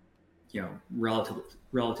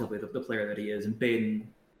relatively the player that he is, and Baden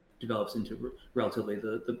develops into relatively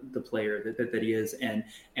the player that he is,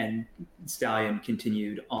 and Stallion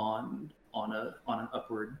continued on an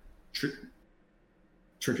upward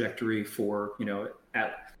trajectory for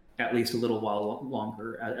at least a little while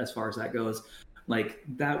longer, as far as that goes. Like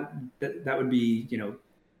that would be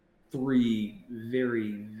three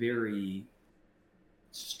very, very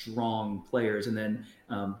strong players, and then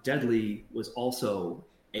Deadly was also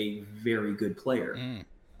a very good player.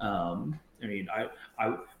 I mean,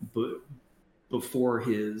 before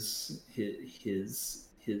his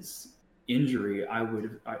injury, I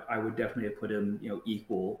would definitely have put him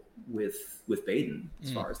equal with Baden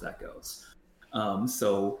as far as that goes.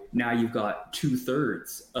 So now you've got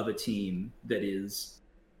 2/3 of a team that is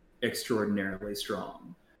extraordinarily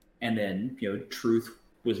strong, and then Truth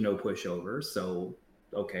was no pushover. So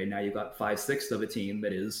okay, now you've got 5/6 of a team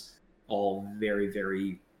that is all very,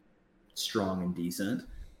 very strong and decent.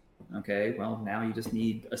 Okay, well now you just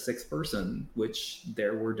need a 6th person, which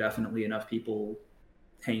there were definitely enough people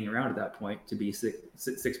hanging around at that point to be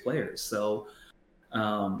six players. So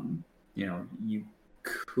you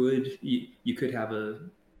could have a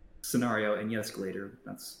scenario, and yes, Glader,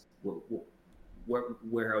 that's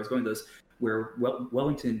where I was going with this, where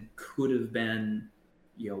Wellington could have been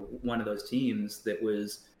one of those teams that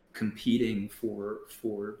was competing for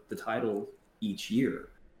the title each year.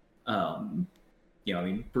 I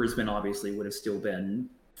mean, Brisbane obviously would have still been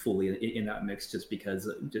fully in that mix just because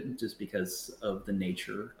of the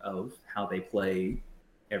nature of how they play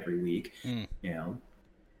every week.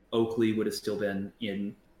 Oakley would have still been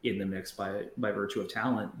in the mix by virtue of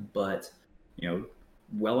talent, but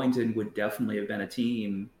Wellington would definitely have been a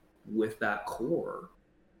team with that core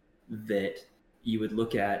that you would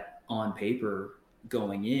look at on paper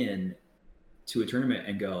going in to a tournament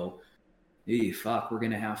and go, hey, fuck, we're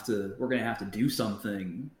gonna have to do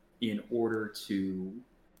something in order to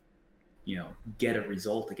get a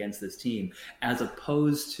result against this team, as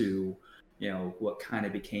opposed to what kind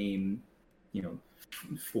of became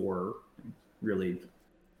for really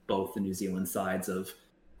both the New Zealand sides of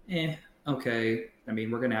okay, I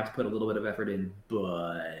mean, we're gonna have to put a little bit of effort in,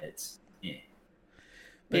 but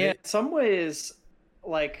in some ways,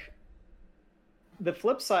 like, the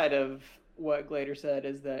flip side of what Glader said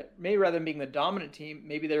is that maybe rather than being the dominant team,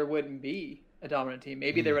 maybe there wouldn't be a dominant team.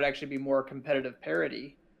 Maybe there would actually be more competitive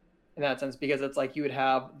parity in that sense, because it's like you would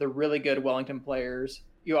have the really good Wellington players.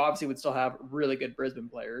 You obviously would still have really good Brisbane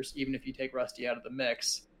players, even if you take Rusty out of the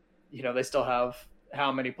mix. They still have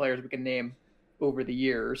how many players we can name over the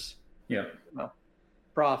years. Yeah.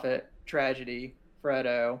 Profit, Tragedy,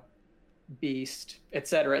 Fredo, Beast, et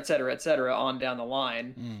cetera, et cetera, et cetera, on down the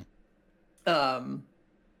line. And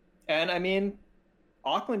I mean,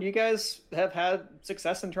 Auckland, you guys have had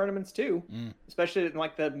success in tournaments too, especially in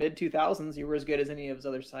like the mid 2000s. You were as good as any of his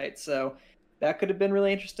other sites, so that could have been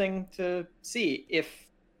really interesting to see if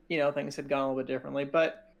things had gone a little bit differently.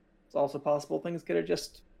 But it's also possible things could have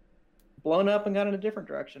just blown up and gone in a different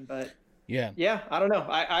direction. But yeah, I don't know.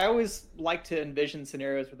 I always like to envision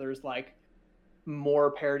scenarios where there's like more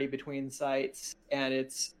parity between sites and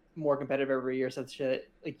it's more competitive every year, such that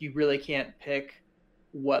like you really can't pick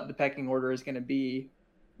what the pecking order is going to be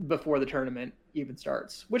before the tournament even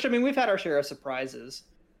starts. Which, I mean, we've had our share of surprises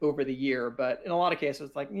over the year, but in a lot of cases,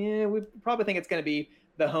 it's like, we probably think it's going to be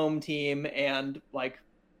the home team and like,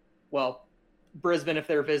 well, Brisbane if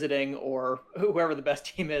they're visiting, or whoever the best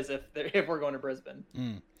team is if we're going to Brisbane,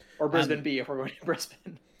 or Brisbane B if we're going to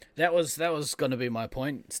Brisbane. That was going to be my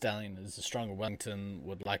point. Stallion is a stronger Wellington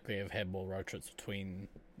would likely have had more road trips between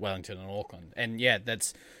Wellington and Auckland, and yeah,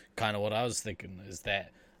 that's kind of what I was thinking, is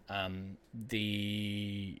that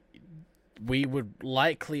we would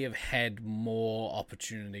likely have had more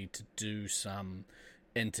opportunity to do some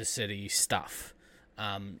intercity stuff,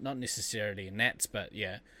 not necessarily in Nats, but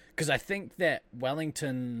yeah, because I think that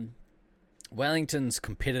Wellington's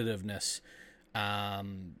competitiveness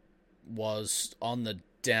was on the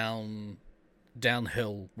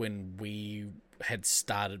downhill when we had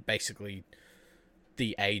started basically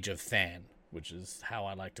the age of Than, which is how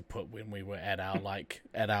I like to put when we were at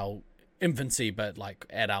our infancy, but like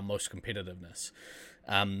at our most competitiveness.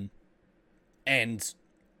 And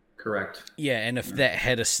correct. Yeah, and if that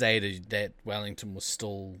had stayed, that Wellington was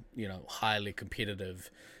still, highly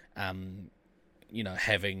competitive,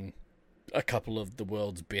 having a couple of the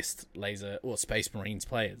world's best laser or Space Marines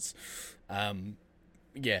players.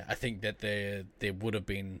 Yeah, I think that there would have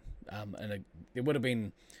been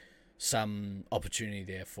some opportunity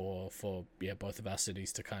there for both of our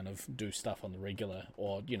cities to kind of do stuff on the regular,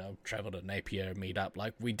 or travel to Napier, meet up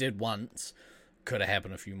like we did once. Could have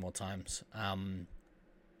happened a few more times.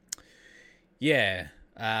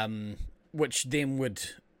 Which then would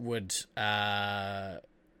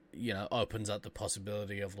opens up the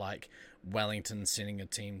possibility of like Wellington sending a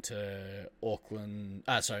team to Auckland,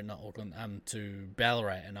 to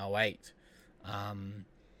Ballarat in 08.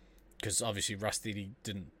 Because obviously Rusty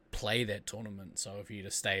didn't play that tournament, so if he'd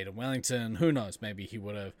have stayed in Wellington, who knows, maybe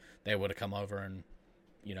they would have come over, and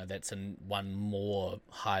that's one more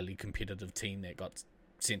highly competitive team that got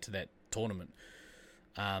sent to that tournament.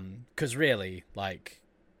 Because really, like,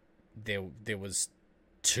 there was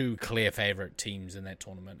two clear favorite teams in that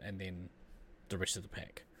tournament, and then the rest of the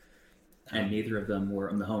pack. And neither of them were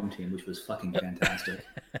on the home team, which was fucking fantastic.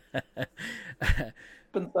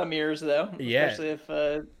 Been some years though, yeah. Especially if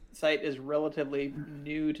a site is relatively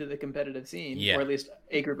new to the competitive scene, or at least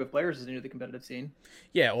a group of players is new to the competitive scene.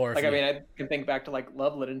 Yeah, or if I can think back to like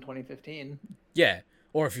Lovelet in 2015. Yeah,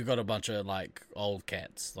 or if you've got a bunch of like old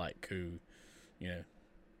cats like who,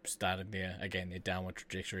 started there again, their downward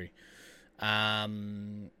trajectory.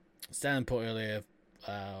 Stan put earlier,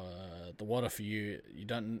 the water for you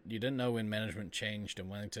didn't know when management changed in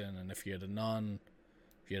Wellington, and if you had known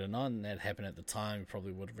that happened at the time, you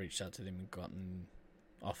probably would have reached out to them and gotten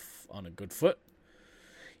off on a good foot.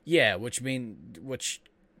 Yeah,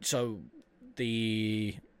 so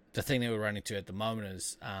the thing that we're running to at the moment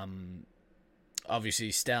is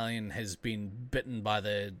obviously Stallion has been bitten by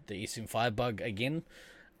the SM5 bug again.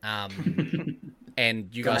 And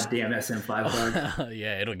you guys, damn SM5 bug.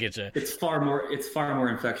 Yeah, it'll get you. It's far more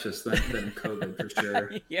infectious than COVID for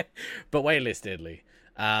sure. Yeah, but way less deadly.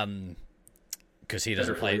 Because he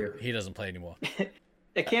doesn't play anymore.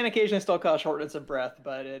 It can occasionally still cause shortness of breath,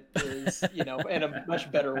 but it is, in a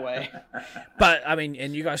much better way. But I mean,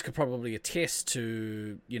 and you guys could probably attest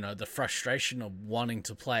to, the frustration of wanting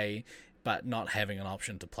to play but not having an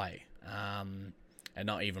option to play. And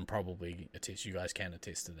not even probably attest. You guys can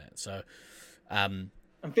attest to that. So, I'm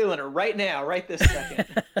feeling it right now, right this second.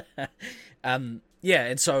 Yeah,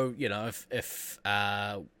 and so if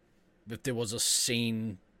there was a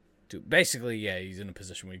scene, basically, he's in a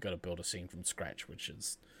position where you've got to build a scene from scratch, which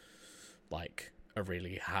is like a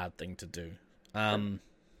really hard thing to do.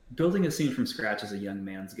 Building a scene from scratch is a young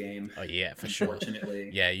man's game. Oh yeah, for sure. Unfortunately,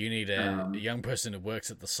 yeah, you need a young person who works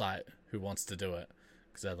at the site who wants to do it,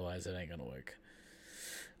 because otherwise it ain't gonna work.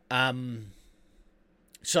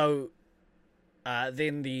 So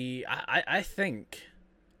then I think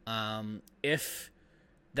if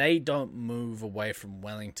they don't move away from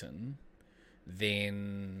Wellington,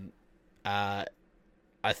 then I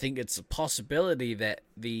think it's a possibility that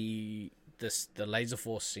the the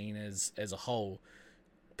Laserforce scene as a whole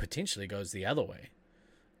potentially goes the other way.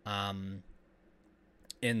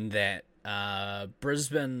 In that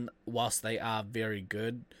Brisbane, whilst they are very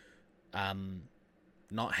good,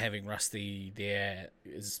 not having Rusty there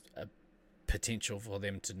is a potential for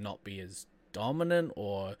them to not be as dominant,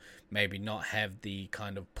 or maybe not have the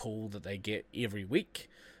kind of pull that they get every week.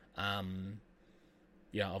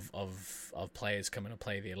 Of players coming to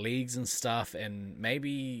play their leagues and stuff, and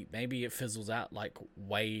maybe it fizzles out like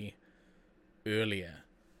way earlier.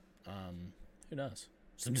 Who knows?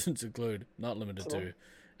 Symptoms include, not limited to,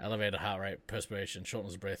 elevated heart rate, perspiration,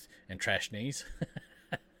 shortness of breath, and trash knees.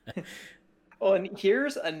 Well, and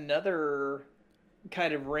here's another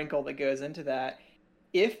kind of wrinkle that goes into that.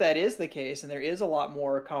 If that is the case, and there is a lot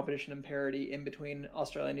more competition and parity in between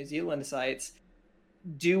Australia and New Zealand sites,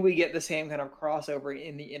 do we get the same kind of crossover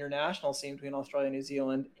in the international scene between Australia, New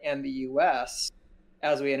Zealand, and the US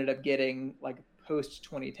as we ended up getting like post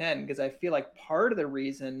 2010? Because I feel like part of the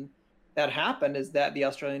reason that happened is that the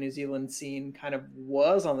Australia, New Zealand scene kind of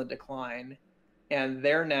was on the decline, and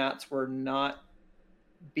their Nats were not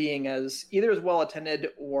being as either as well attended,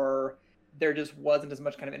 or there just wasn't as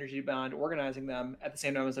much kind of energy behind organizing them at the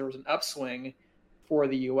same time as there was an upswing for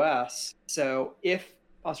the US. So if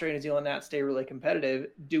Australia and New Zealand Nats stay really competitive,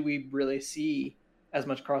 do we really see as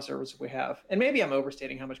much crossover as we have? And maybe I'm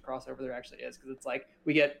overstating how much crossover there actually is, because it's like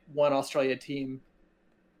we get one Australia team.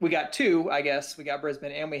 We got two, I guess. We got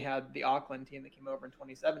Brisbane, and we had the Auckland team that came over in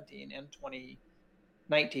 2017 and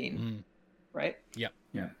 2019, right? Yep.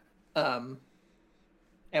 Yeah.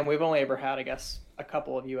 And we've only ever had, I guess, a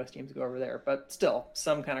couple of U.S. teams go over there, but still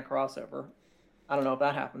some kind of crossover. I don't know if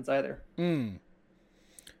that happens either.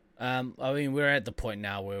 I mean, we're at the point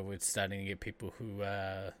now where we're starting to get people who,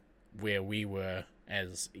 where we were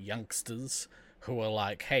as youngsters, who are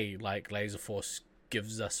like, hey, like Laserforce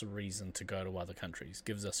gives us a reason to go to other countries,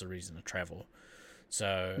 gives us a reason to travel.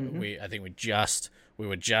 So I think we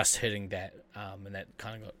were just hitting that, and that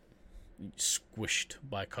kind of got squished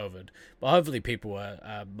by COVID. But hopefully people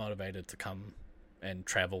are motivated to come and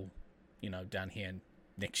travel, down here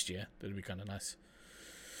next year. That'd be kind of nice.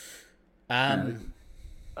 I'm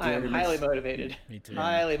highly motivated. Me too.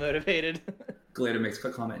 Highly motivated. Glader makes a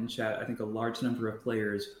comment in chat. I think a large number of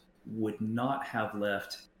players would not have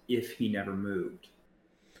left if he never moved.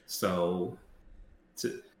 So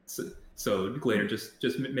Glader,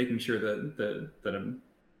 just making sure that I'm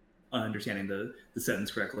understanding the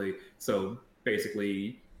sentence correctly. So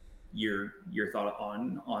basically, your thought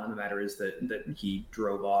on the matter is that he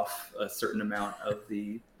drove off a certain amount of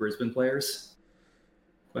the Brisbane players?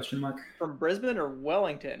 Question mark. From Brisbane or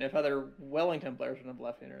Wellington? If other Wellington players would have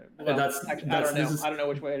left in, I don't know. I don't know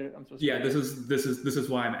which way I'm supposed to. Yeah, this is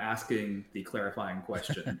why I'm asking the clarifying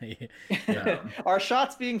question. Are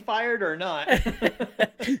shots being fired or not?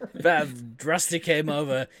 Rusty came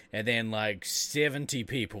over, and then like 70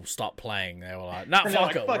 people stopped playing. They were like, "Nah,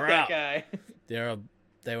 fuck it, we're out." Guy. There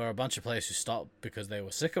were a bunch of players who stopped because they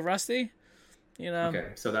were sick of Rusty.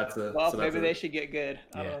 Okay, so that's a. Well, so maybe they should get good.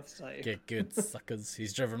 I don't know what to tell you. Get good, suckers.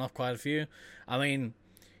 He's driven off quite a few. I mean,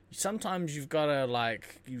 sometimes you've got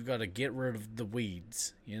to get rid of the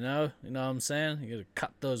weeds. You know what I'm saying? You got to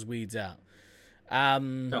cut those weeds out.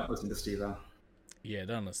 Don't listen to Steve-O. Yeah,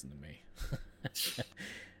 don't listen to me.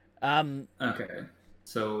 Okay,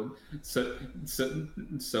 so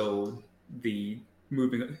the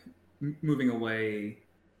moving away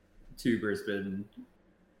to Brisbane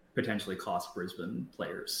potentially cost Brisbane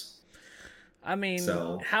players. I mean,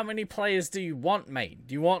 how many players do you want, mate?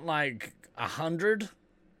 Do you want like 100?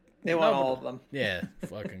 They want all of them. Yeah,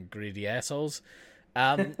 fucking greedy assholes.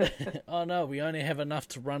 Oh no, we only have enough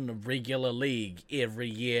to run a regular league every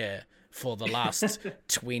year for the last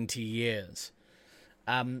 20 years.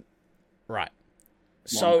 Right.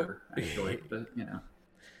 Longer, actually, but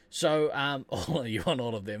So, you want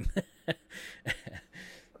all of them.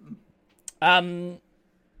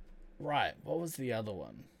 Right, what was the other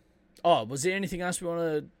one? Oh, was there anything else we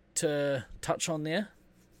wanted to touch on there?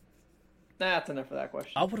 That's enough for that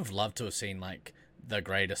question. I would have loved to have seen, like, the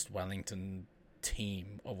greatest Wellington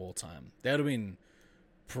team of all time. That would have been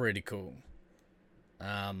pretty cool.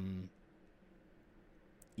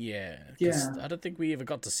 Yeah. I don't think we ever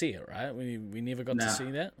got to see it, right? We never got to see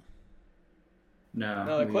that?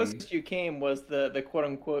 No, the closest you came was the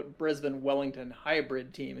quote-unquote Brisbane-Wellington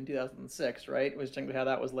hybrid team in 2006, right? Was technically how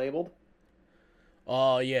that was labeled.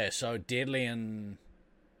 Oh, yeah, so Deadly and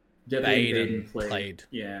Baden played.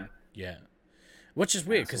 Yeah. Yeah. Which is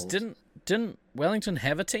weird, because didn't Wellington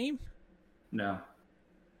have a team? No.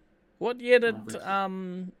 What year did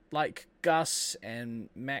like Gus and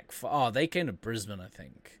Mac. They came to Brisbane, I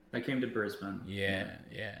think. They came to Brisbane. Yeah.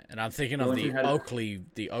 And I'm thinking of the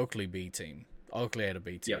Oakley B team. Oakley had a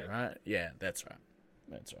B team, right? Yeah, that's right.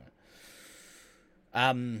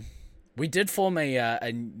 We did form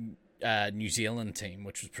a New Zealand team,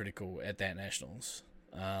 which was pretty cool at that Nationals.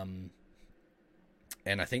 And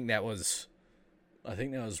I think that was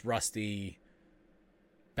Rusty,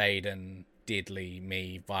 Baden, Deadly,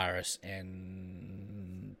 me, Virus,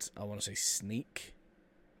 and I want to say Sneak.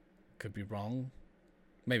 Could be wrong.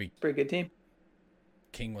 Maybe. Pretty good team.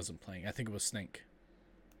 King wasn't playing. I think it was Sneak.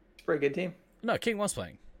 Pretty good team. No, King was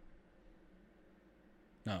playing.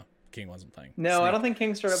 No, King wasn't playing. No, Sneak. I don't think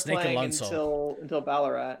King started Sneak playing and Lone until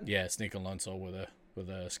Ballarat. Yeah, Sneak and Lone Soul with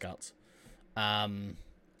the Scouts.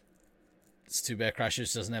 It's too bad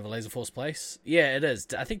Crushers doesn't have a Laserforce place. Yeah, it is.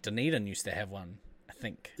 I think Dunedin used to have one. I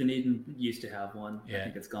think Dunedin used to have one. Yeah. I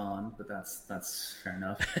think it's gone, but that's fair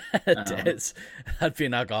enough. it is. That'd be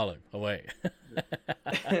an alcoholic. Oh wait.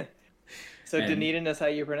 So Dunedin is how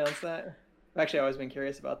you pronounce that? Actually, I've always been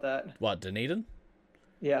curious about that. What, Dunedin?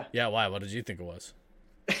 Yeah. Yeah, why? What did you think it was?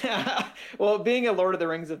 Well, being a Lord of the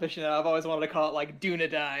Rings aficionado, I've always wanted to call it like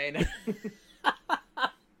Dunedain.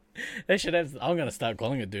 They should have. I'm gonna start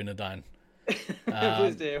calling it Dunedain.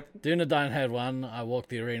 Please do. Dunedain had one. I walked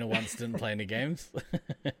the arena once, didn't play any games.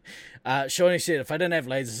 Shawnee said, if I didn't have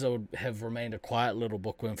lasers, I would have remained a quiet little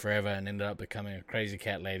bookworm forever and ended up becoming a crazy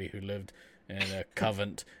cat lady who lived in a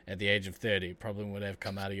convent at the age of 30. Probably would have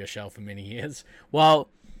come out of your shell for many years. Well,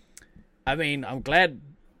 I mean, I'm glad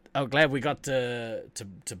we got to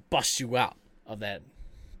bust you out of that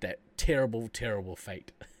terrible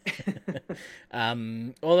fate.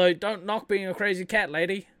 Although don't knock being a crazy cat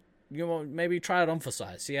lady. You want maybe try it on for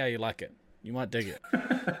size. See how you like it. You might dig it.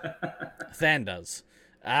 Than does.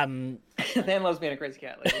 Than loves being a crazy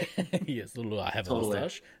cat lady. Yes, I have a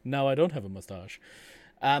mustache. No, I don't have a mustache.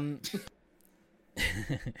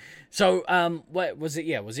 So, what was it?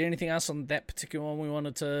 Yeah, was there anything else on that particular one we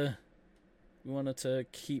wanted to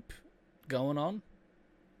keep going on?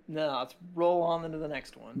 No, let's roll on into the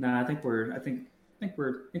next one. No, I think we're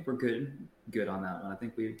good on that one. I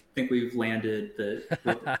think we've landed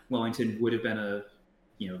that Wellington would have been a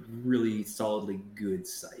really solidly good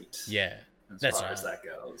site. Yeah, as far as that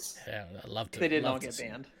goes. Yeah, I'd love to. They didn't all get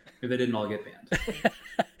banned. If they didn't all get banned,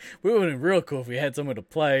 we would have been real cool if we had somewhere to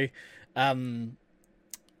play.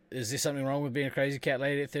 Is there something wrong with being a crazy cat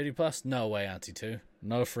lady at 30+? No way, Auntie 2.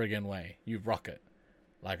 No friggin' way. You rock it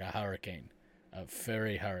like a hurricane, a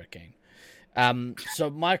furry hurricane. So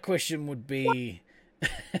my question would be,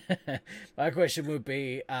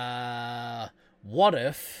 what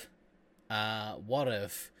if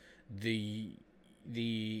the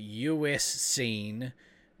US scene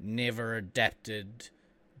never adapted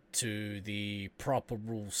to the proper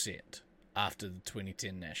rule set after the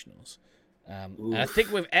 2010 Nationals? And I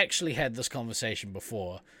think we've actually had this conversation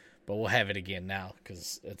before, but we'll have it again now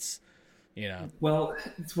because it's, So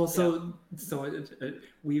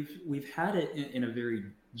we've had it in a very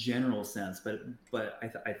general sense, but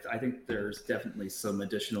I think there's definitely some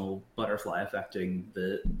additional butterfly effecting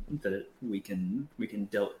that we can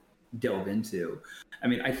delve into. I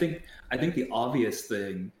mean, I think the obvious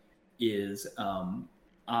thing is I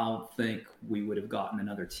don't think we would have gotten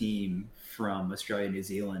another team from Australia, New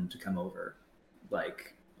Zealand to come over.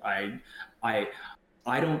 Like I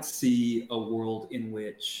don't see a world in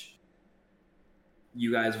which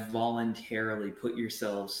you guys voluntarily put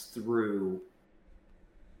yourselves through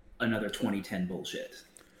another 2010 bullshit.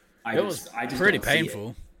 It was pretty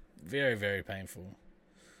painful. Very, very painful.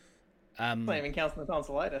 Not even counts in the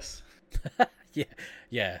tonsillitis.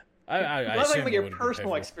 Yeah. I That's like your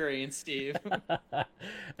personal experience, Steve.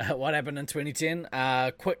 What happened in 2010?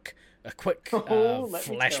 A quick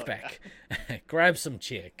flashback. Grab some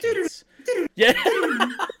chair, kids. Yeah.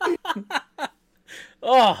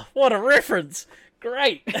 Oh, what a reference!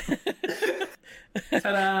 Great.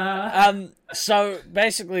 Ta-da! So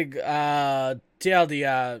basically,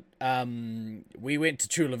 TLDR, we went to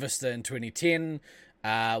Chula Vista in 2010.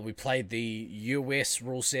 We played the US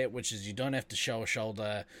rule set, which is you don't have to show a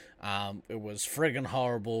shoulder. It was friggin'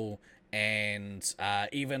 horrible, and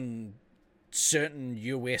even certain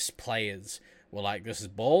US players were like, "This is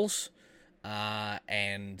balls."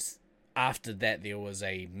 And after that, there was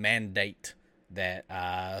a mandate that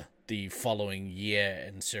the following year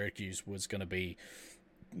in Syracuse was going to be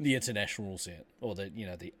the international rule set, or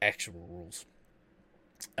the actual rules.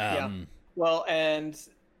 Yeah. Well, and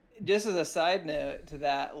just as a side note to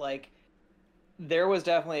that, like there was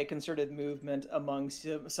definitely a concerted movement among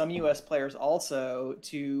some U.S. players also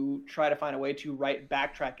to try to find a way to write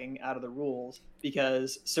backtracking out of the rules,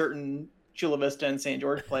 because certain Chula Vista and St.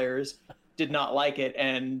 George players did not like it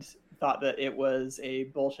and thought that it was a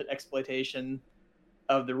bullshit exploitation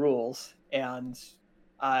of the rules. And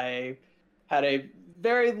I had a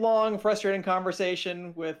very long, frustrating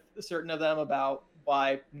conversation with certain of them about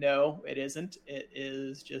why no, it isn't. It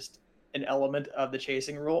is just an element of the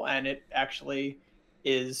chasing rule, and it actually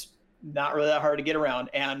is not really that hard to get around.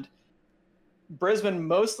 And Brisbane,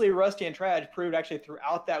 mostly Rusty and Traj, proved actually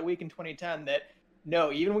throughout that week in 2010 that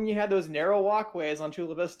no, even when you had those narrow walkways on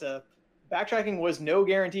Chula Vista, backtracking was no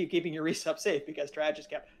guarantee of keeping your resup safe, because Traj just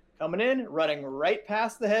kept coming in, running right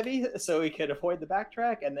past the heavy so he could avoid the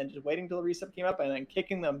backtrack, and then just waiting till the resup came up and then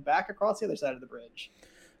kicking them back across the other side of the bridge.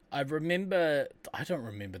 I don't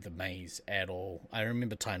remember the maze at all. I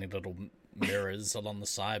remember tiny little mirrors along the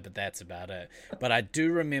side, but that's about it. But I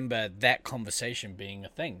do remember that conversation being a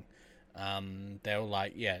thing. They were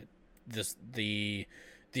like, yeah, the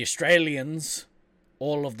Australians,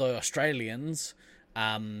 all of the Australians,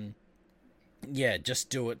 yeah, just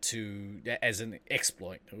do it as an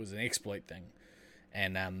exploit. It was an exploit thing.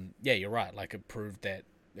 And yeah, you're right. Like, it proved that,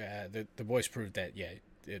 the boys proved that, yeah,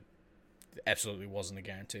 it absolutely wasn't a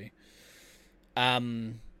guarantee.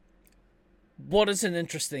 What is an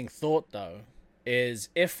interesting thought, though, is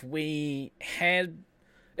if the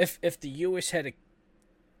US had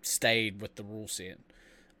stayed with the rule set,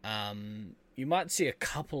 you might see a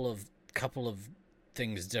couple of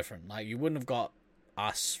things different. Like, you wouldn't have got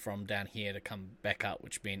us from down here to come back up,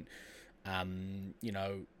 which meant, you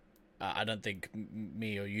know, I don't think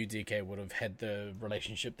me or you, DK, would have had the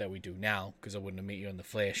relationship that we do now, because I wouldn't have met you in the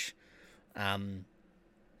flesh.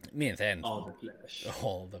 Me and Than, all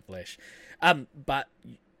the flesh. But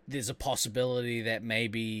there's a possibility that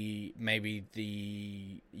maybe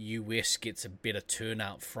the US gets a better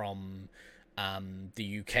turnout from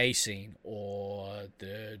the UK scene or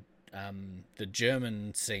the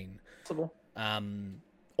German scene,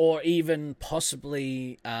 or even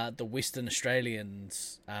possibly the Western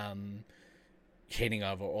Australians heading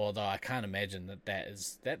over. Although I can't imagine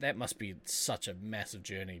that must be such a massive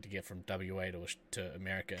journey to get from WA to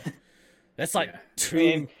America. That's like I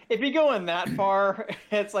mean, if you're going that far,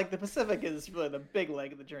 it's like the Pacific is really the big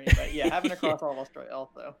leg of the journey. But yeah, having to cross all of Australia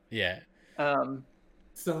also. Yeah.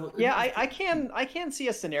 So yeah, I can see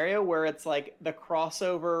a scenario where it's like the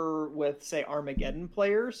crossover with, say, Armageddon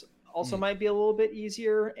players also might be a little bit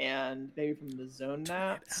easier, and maybe from the zone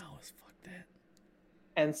maps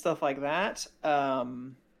and stuff like that.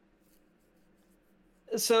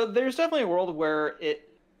 So there's definitely a world where it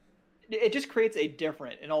just creates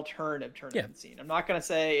an alternative tournament scene. I'm not going to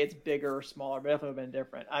say it's bigger or smaller, but definitely been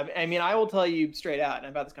different. I mean, I will tell you straight out, and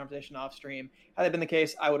I've had this conversation off stream, had that been the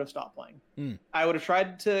case, I would have stopped playing. I would have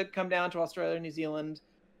tried to come down to Australia, New Zealand,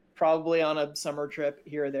 probably on a summer trip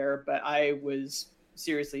here or there, but I was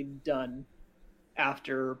seriously done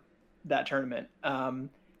after that tournament.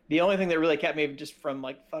 The only thing that really kept me just from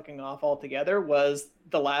like fucking off altogether was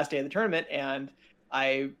the last day of the tournament, and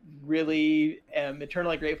I really am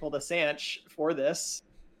eternally grateful to Sanch for this.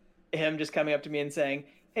 Him just coming up to me and saying,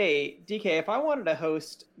 "Hey, DK, if I wanted to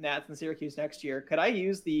host Nats in Syracuse next year, could I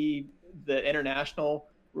use the international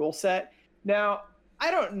rule set?" Now, I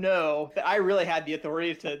don't know that I really had the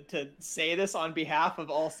authority to say this on behalf of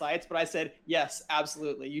all sites, but I said, yes,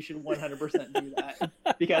 absolutely. You should 100% do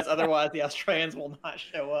that, because otherwise the Australians will not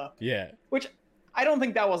show up. Yeah. Which I don't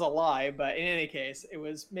think that was a lie, but in any case, it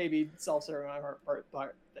was maybe self-serving on my part.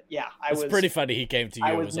 But yeah, it's pretty funny he came to you.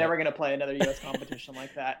 I was never going to play another U.S. competition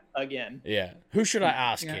like that again. Yeah. Who should I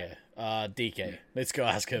ask here? DK. Let's go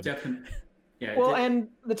ask him. Definitely. Yeah, well, and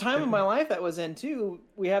the time of my life that was in too,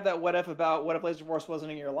 we have that what if Laserforce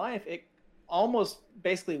wasn't in your life. It almost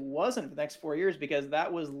basically wasn't for the next 4 years, because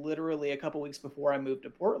that was literally a couple weeks before I moved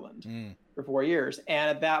to Portland for 4 years. And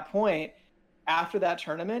at that point, after that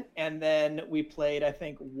tournament, and then we played, I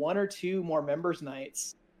think, 1 or 2 more members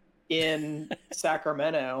nights in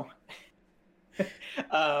Sacramento.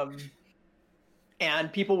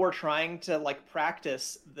 And people were trying to like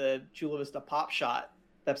practice the Chula Vista pop shot,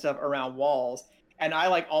 that stuff around walls, and I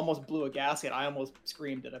like almost blew a gasket. I almost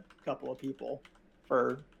screamed at a couple of people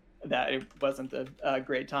for that. It wasn't a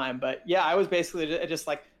great time, but yeah, I was basically just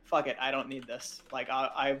like, fuck it, I don't need this. Like,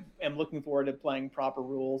 I am looking forward to playing proper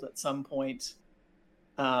rules at some point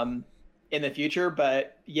in the future.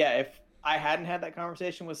 But yeah, if I hadn't had that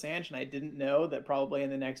conversation with Sanch and I didn't know that probably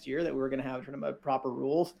in the next year that we were going to have a tournament of proper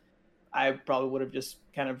rules, I probably would have just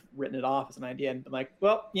kind of written it off as an idea and been like,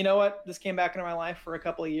 well, you know what? This came back into my life for a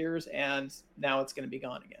couple of years, and now it's going to be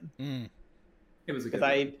gone again. It was a good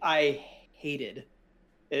Because one. I hated it.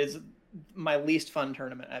 Is my least fun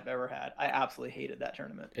tournament I've ever had. I absolutely hated that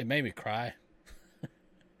tournament. It made me cry.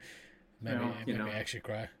 Well, It made me actually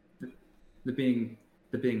cry. the being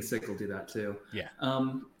sick will do that too. Yeah.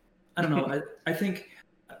 I don't know. I think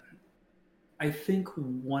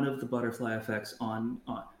one of the butterfly effects on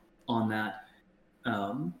that.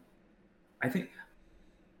 I think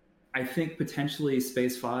potentially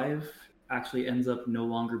Space 5 actually ends up no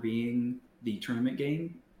longer being the tournament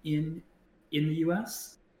game in the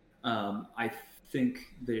US. I think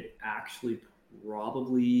that it actually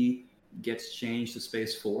probably gets changed to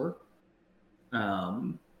Space 4.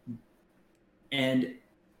 And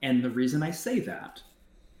the reason I say that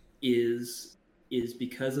is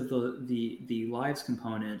because of the lives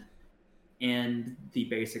component and the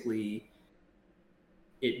basically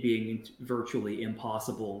it being virtually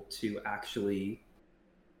impossible to actually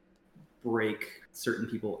break certain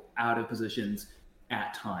people out of positions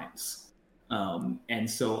at times. And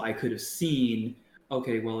so I could have seen,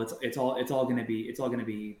 okay, well, it's all going to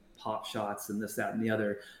be pop shots and this, that, and the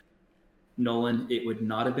other. Nolan, it would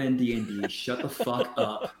not have been D&D. Shut the fuck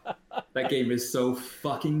up. That game is so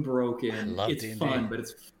fucking broken. It's D&D. Fun, but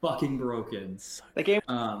it's fucking broken. The game,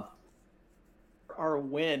 our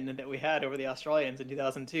win that we had over the Australians in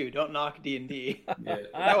 2002. Don't knock D&D. Yeah.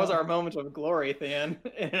 That was our moment of glory, Than,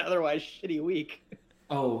 in an otherwise shitty week.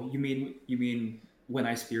 Oh, you mean when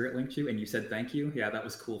I spirit linked you and you said thank you? Yeah, that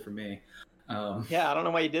was cool for me. Yeah, I don't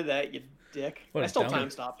know why you did that, you dick. I still time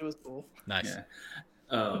stopped. It was cool. Nice.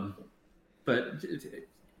 Yeah. But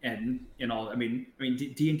and in all, I mean,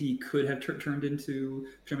 D&D could have turned into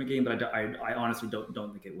a tournament game, but I honestly don't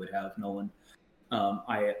think it would have, Nolan.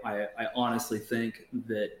 I honestly think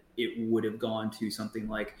that it would have gone to something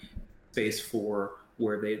like Space 4,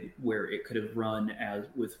 where it could have run as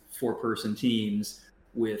with 4-person teams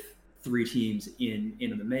with 3 teams in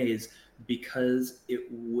the maze, because it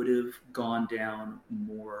would have gone down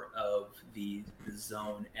more of the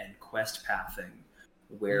zone and quest pathing,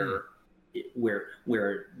 where it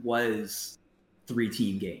was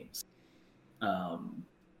 3-team games. But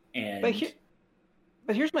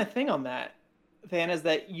here's my thing on that, Than, is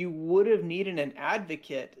that you would have needed an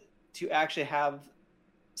advocate to actually have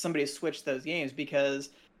somebody switch those games,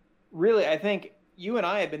 because really I think you and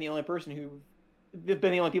I have been the only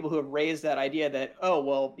people who have raised that idea that, oh,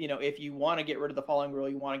 well, if you want to get rid of the following rule,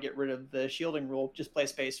 you want to get rid of the shielding rule, just play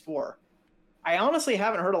Space 4. I honestly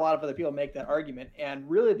haven't heard a lot of other people make that argument, and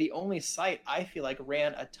really the only site I feel like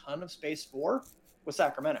ran a ton of Space 4 was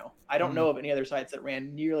Sacramento. I don't know of any other sites that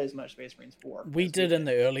ran nearly as much Space Marines 4. We did in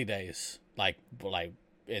the early days,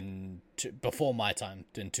 before my time,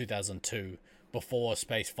 in 2002, before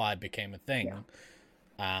Space 5 became a thing.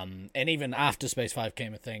 Yeah. And even after Space 5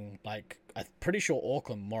 became a thing, I'm pretty sure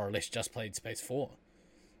Auckland more or less just played Space 4.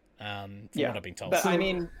 From what I've been told. But I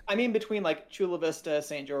mean between Chula Vista,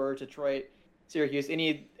 St. George, Detroit, Syracuse,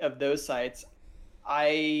 any of those sites,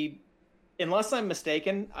 unless I'm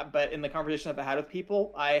mistaken, but in the conversation I've had with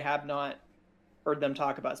people, I have not heard them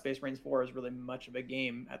talk about Space Marines 4 as really much of a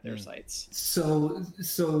game at their sites. So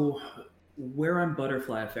where I'm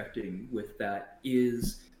butterfly affecting with that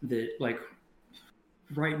is that,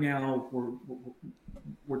 right now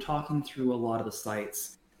we're talking through a lot of the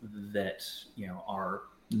sites that are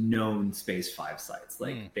known Space 5 sites.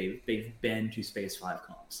 They've been to Space 5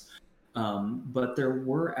 comps. But there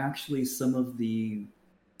were actually some of the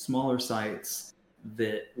smaller sites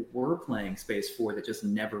that were playing Space 4 that just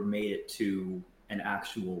never made it to an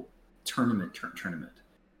actual tournament.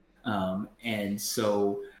 And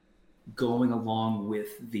so going along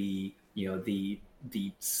with the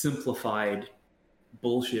simplified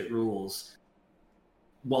bullshit rules,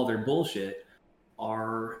 while they're bullshit,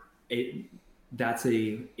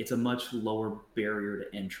 it's a much lower barrier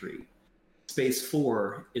to entry. Space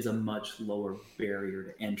 4 is a much lower barrier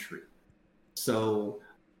to entry. So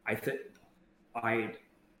I feel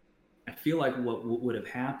like what would have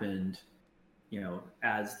happened,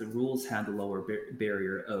 as the rules had the lower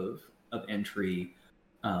barrier of entry,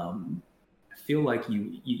 I feel like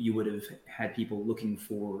you would have had people looking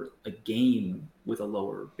for a game with a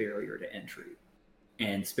lower barrier to entry,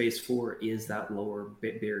 and Space 4 is that lower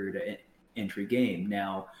barrier to entry game.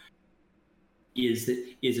 Now, is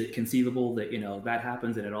it conceivable that that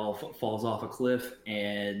happens and it all falls off a cliff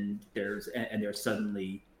and there's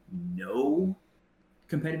suddenly no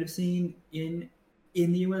competitive scene in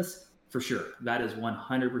the US? For sure, that is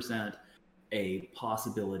 100% a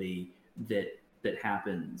possibility that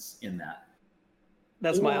happens in that.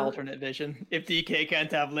 That's my alternate vision. If DK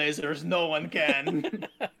can't have lasers, no one can.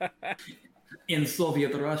 In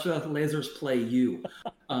Soviet Russia, lasers play you.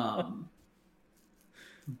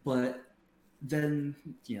 But then,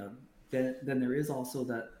 then there is also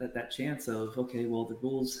that chance of, okay, well, the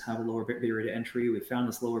rules have a lower barrier to entry. We found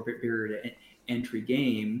this lower barrier to entry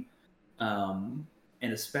game, and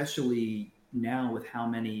especially now with how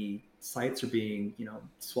many sites are being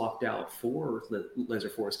swapped out for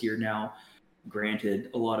Laserforce gear now. Granted,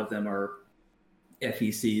 a lot of them are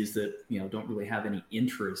FECs that don't really have any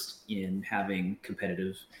interest in having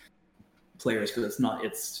competitive players, because it's not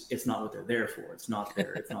what they're there for. It's not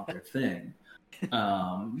their thing.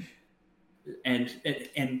 And I'm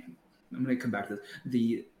going to come back to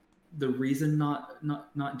this. The reason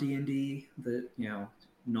not D&D that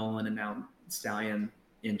Nolan and now Stallion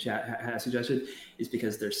in chat has suggested is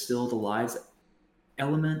because there's still the lives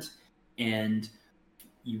element, and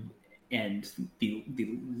the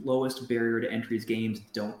lowest barrier to entries games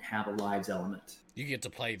don't have a lives element. You get to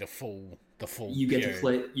play the full. You get to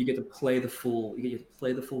play the full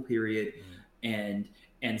period, and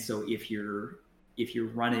so if you're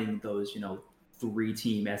running those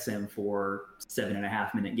 3-team SM4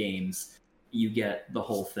 7.5 minute games, you get the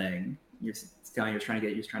whole thing. You're trying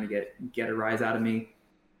to get a rise out of me.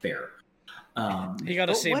 Fair. You got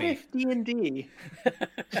to see what me. If D&D?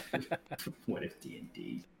 What if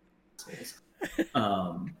D&D?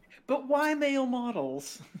 But why male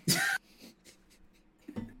models?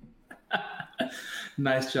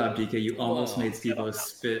 Nice job, DK. You almost made Steve-O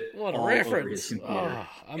spit What a all reference. over his computer.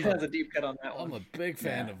 That's a deep cut on that one. I'm a big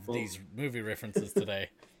fan of these movie references today.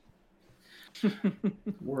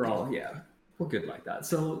 We're good like that.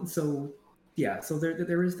 So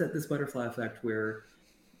there is this butterfly effect where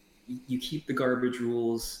you keep the garbage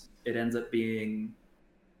rules. It ends up being,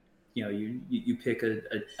 you pick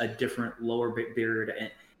a different lower barrier to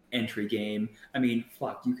entry game. I mean,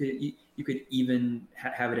 fuck, you could even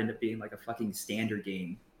have it end up being like a fucking standard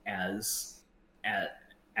game as the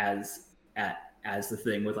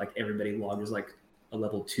thing, with like everybody logged as like a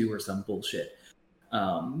level 2 or some bullshit.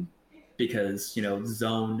 Because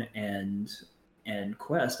Zone and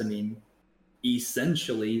Quest, I mean,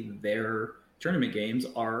 essentially their tournament games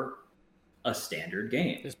are a standard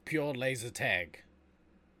game. It's pure laser tag.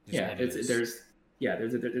 There's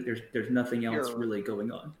nothing else really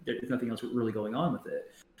going on. There's nothing else really going on with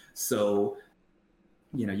it. So,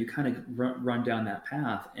 you kind of run down that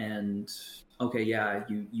path, and okay, yeah,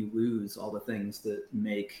 you lose all the things that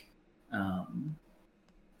make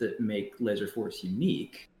Laserforce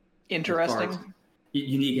unique, interesting,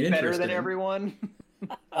 unique and better interesting. than everyone.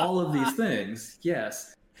 All of these things,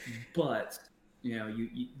 yes, but you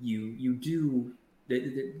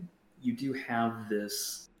do have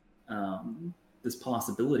this this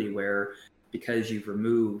possibility where, because you've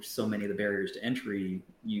removed so many of the barriers to entry,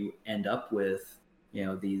 you end up with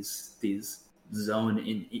these Zone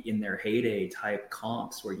in their heyday type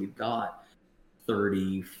comps where you've got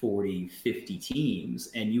 30, 40, 50 teams,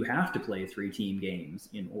 and you have to play 3-team games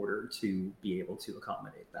in order to be able to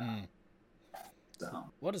accommodate that. So,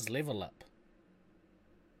 what is Level Up?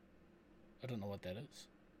 I don't know what that is.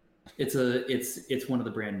 It's one of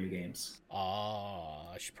the brand new games.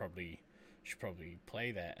 I should probably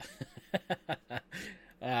play that.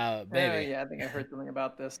 Maybe. Yeah, I think I heard something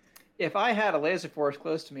about this. If I had a Laserforce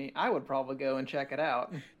close to me, I would probably go and check it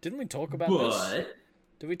out. Didn't we talk about this?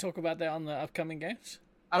 Did we talk about that on the upcoming games?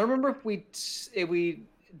 I don't remember if we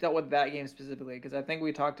dealt with that game specifically, because I think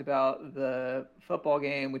we talked about the football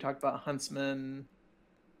game. We talked about Huntsman.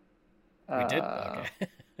 We did. Okay.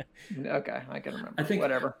 Okay, I can remember.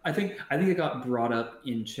 Whatever. I think it got brought up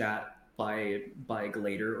in chat by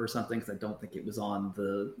Glader or something, because I don't think it was on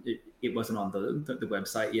it wasn't on the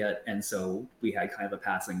website yet, and so we had kind of a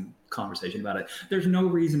passing conversation about it. There's no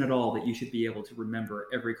reason at all that you should be able to remember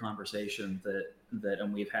every conversation that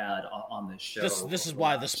we've had on this show. This is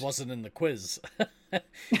why this wasn't in the quiz.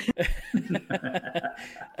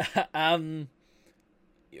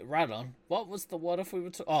 Right on. What if we were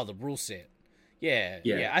the rule set?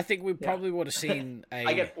 Yeah. I think we probably would have seen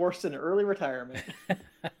I get forced into early retirement.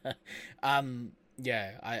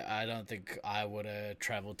 Yeah, I don't think I would have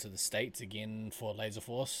traveled to the States again for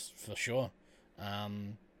Laserforce, for sure.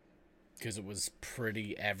 Because it was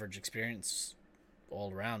pretty average experience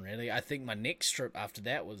all around, really. I think my next trip after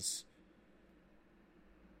that was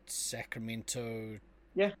Sacramento.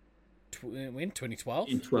 Yeah. When? 2012?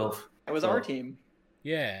 In 12. It was our team.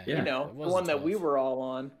 Yeah. The one that we were all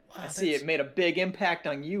on. Wow, I see it made a big impact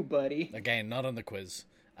on you, buddy. Again, not on the quiz.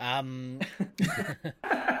 That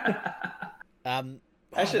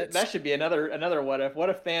should be another what if. What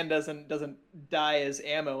if Fan doesn't die as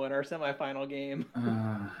ammo in our semifinal game?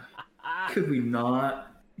 Could we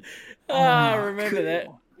not? Remember that.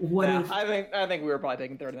 What Yeah, if I think we were probably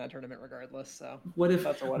taking third in that tournament regardless. So what if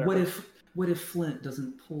that's a whatever. what if Flint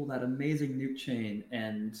doesn't pull that amazing nuke chain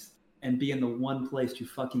and be in the one place to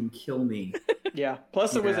fucking kill me? Yeah.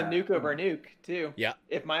 Plus, it was a Yeah. nuke over nuke too. Yeah.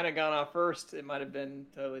 If mine had gone off first, it might have been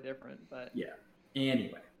totally different. But Yeah.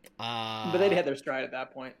 Anyway. but they'd hit their stride at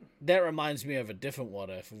that point. That reminds me of a different what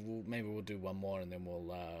if. Maybe we'll do one more and then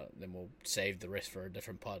we'll save the rest for a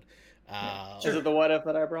different pod. Is it the what if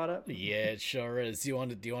that I brought up? Yeah, it sure is. Do you want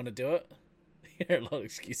to do it? There are a lot of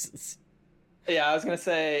excuses. Yeah, I was gonna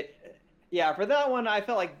say, yeah, for that one, I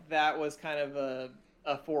felt like that was kind of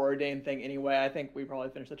a foreordained thing anyway. I think we probably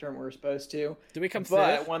finished the term we were supposed to. Did we come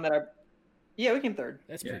But third? one that yeah, we came third.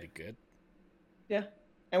 That's pretty good. Yeah,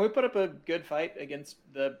 and we put up a good fight against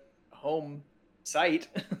the home site,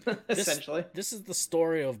 essentially. This is the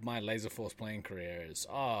story of my Laserforce playing career.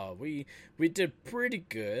 We did pretty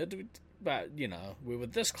good, but we were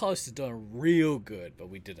this close to doing real good, but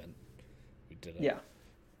we didn't. Yeah.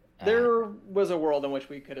 There was a world in which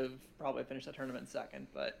we could have probably finished the tournament second,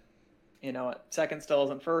 but you know what? Second still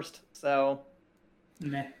isn't first, so.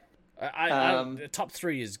 Meh. Top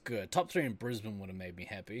 3 is good. Top 3 in Brisbane would have made me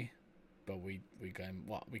happy, but we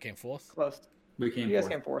came fourth. Close. You guys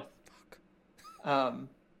came fourth.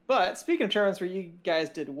 But speaking of tournaments where you guys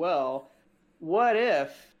did well, what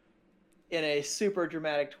if, in a super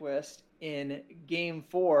dramatic twist, in Game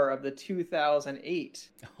 4 of the 2008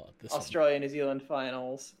 Australia-New Zealand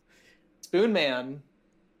finals, Spoonman,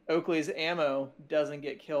 Oakley's ammo, doesn't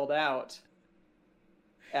get killed out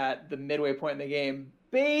at the midway point in the game,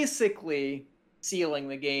 basically sealing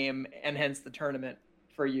the game and hence the tournament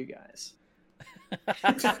for you guys.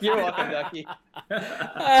 You're welcome, Ducky.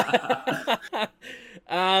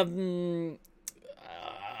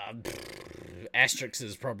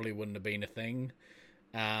 Asterixes probably wouldn't have been a thing.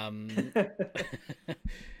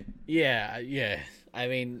 Yeah. I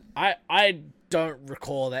mean, I don't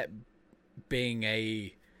recall that being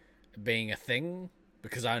a thing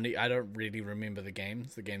because I don't really remember the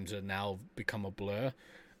games. The games are now become a blur.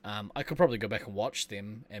 I could probably go back and watch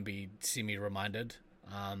them and be semi-reminded.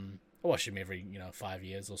 I watch them every 5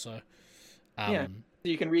 years or so. Yeah, so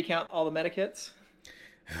you can recount all the medikits.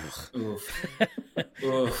 Oof.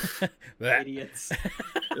 Oof. Idiots.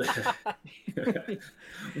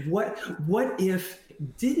 What if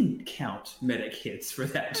didn't count medic hits for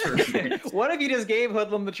that tournament? What if you just gave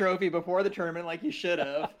Hoodlum the trophy before the tournament like you should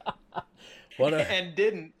have? And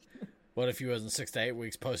didn't? What if he was in 6 to 8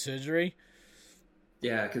 weeks post-surgery?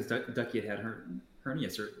 Yeah, because Ducky had hernia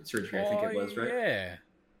surgery, I think it was, right? Yeah.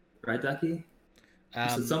 Right, Ducky?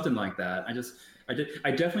 So something like that. I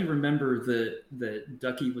definitely remember that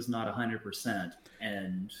Ducky was not 100%,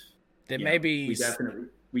 and we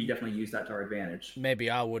definitely used that to our advantage.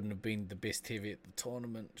 Maybe I wouldn't have been the best heavy at the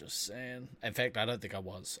tournament. Just saying. In fact, I don't think I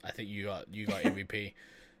was. I think you got MVP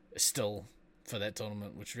still for that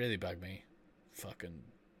tournament, which really bugged me, fucking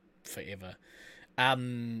forever.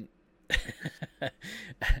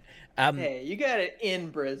 Hey, you got it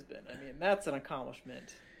in Brisbane. I mean, that's an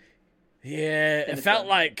accomplishment. Yeah, it felt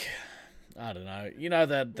like, I don't know. You know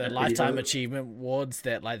the Lifetime Achievement Awards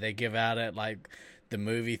that they give out at the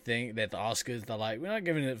movie thing, that the Oscars, they're like, we're not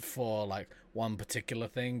giving it for one particular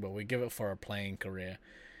thing, but we give it for a playing career.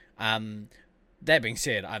 That being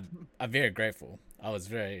said, I'm very grateful. I was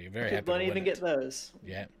very, very happy. Don't even get those.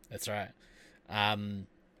 Yeah, that's right.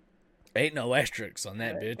 Ain't no asterisks on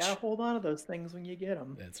that, bitch. Gotta hold on to those things when you get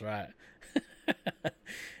them. That's right.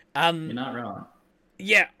 You're not wrong.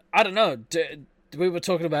 Yeah, I don't know. We were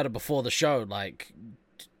talking about it before the show.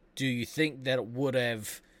 Do you think that it would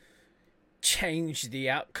have changed the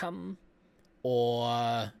outcome,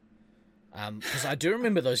 or because I do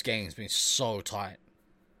remember those games being so tight,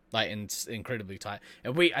 incredibly tight,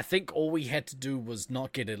 and I think all we had to do was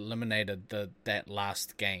not get eliminated that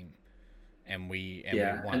last game, and we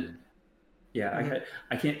won.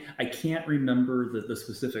 I can't remember the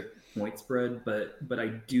specific point spread, but I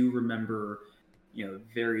do remember,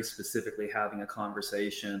 very specifically having a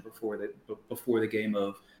conversation before the game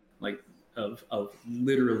of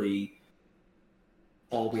literally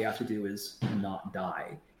all we have to do is not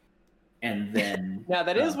die, and then now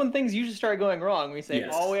that is when things usually start going wrong. We say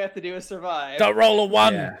yes. All we have to do is survive. Don't roll a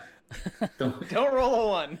 1. Yeah. Don't roll a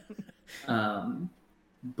 1.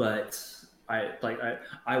 But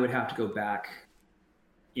I would have to go back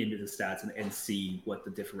into the stats and see what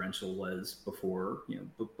the differential was before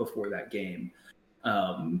that game.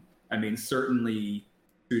 I mean, certainly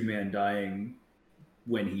Foodman dying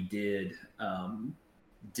when he did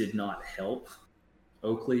not help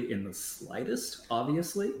Oakley in the slightest,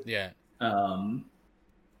 obviously. Yeah.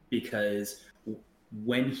 Because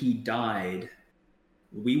when he died,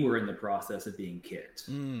 we were in the process of being kicked.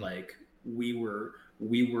 Like we were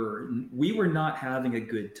not having a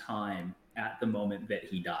good time at the moment that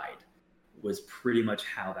he died, was pretty much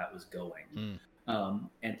how that was going.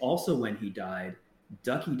 And also when he died,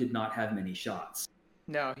 Ducky did not have many shots.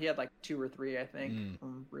 No, he had like 2 or 3, I think,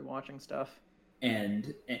 from rewatching stuff.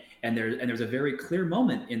 And there's a very clear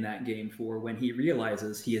moment in that game for when he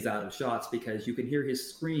realizes he is out of shots, because you can hear his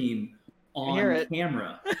scream on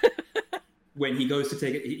camera when he goes to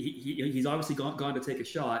take it. He's obviously gone to take a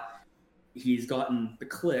shot. He's gotten the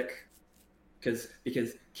click because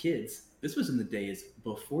kids, this was in the days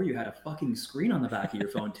before you had a fucking screen on the back of your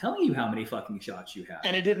phone telling you how many fucking shots you have.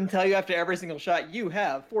 And it didn't tell you after every single shot, you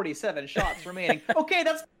have 47 shots remaining. Okay,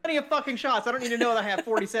 that's plenty of fucking shots. I don't need to know that I have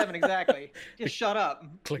 47 exactly. Just shut up.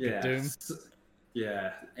 Click of doom.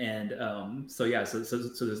 Yeah, and so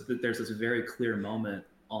there's this very clear moment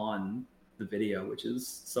on the video, which is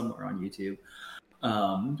somewhere on YouTube,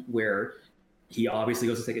 where he obviously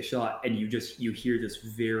goes to take a shot, and you hear this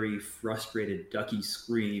very frustrated Ducky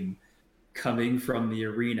scream coming from the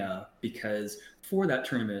arena, because for that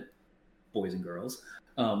tournament, boys and girls,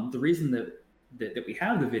 the reason that we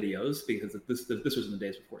have the videos, because this was in the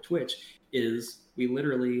days before Twitch, is we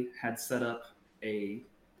literally had set up a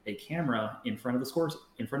camera in front of the score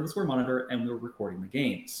monitor, and we were recording the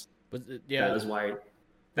games. But yeah, that is why.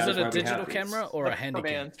 Was it a digital camera or a handy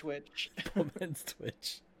cam? Poor man's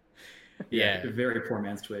Twitch. Yeah, very poor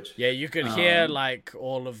man's Twitch. Yeah, you could hear like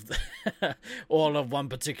all of one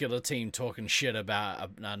particular team talking shit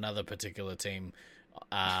about another particular team.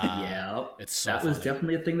 Yeah, it's so that was funny.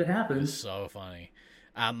 Definitely a thing that happened. It's so funny.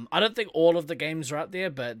 I don't think all of the games are up there,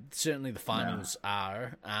 but certainly the finals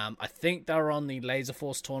are. I think they're on the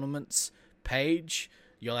Laserforce tournaments page.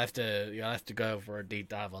 You'll have to go for a deep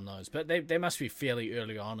dive on those, but they must be fairly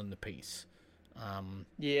early on in the piece.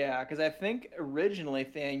 Yeah, because I think originally,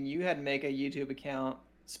 Thane, you had to make a YouTube account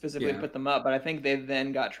specifically to put them up, but I think they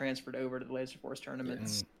then got transferred over to the Laserforce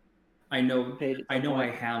tournaments. I know I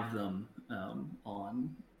have them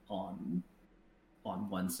on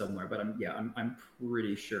one somewhere, but I'm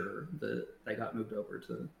pretty sure that they got moved over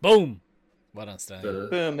to boom. Well done, Stan.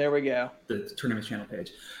 Boom, there we go. The tournament channel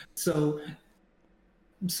page. So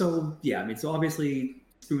yeah, I mean, so obviously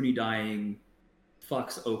Spoonie dying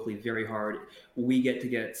fucks Oakley very hard. We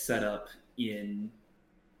get set up in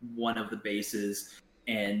one of the bases,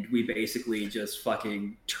 and we basically just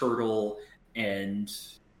fucking turtle and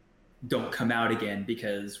don't come out again,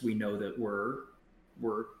 because we know that we're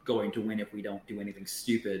going to win if we don't do anything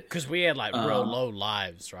stupid. Because we had like real low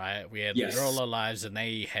lives, right? We had real low lives, and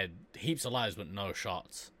they had heaps of lives but no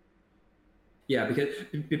shots. Yeah, because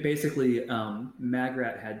basically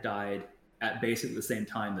Magrat had died at basically the same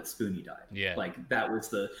time that Spoonie died. Yeah, like that was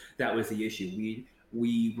the issue.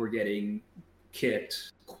 We were getting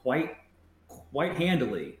kicked quite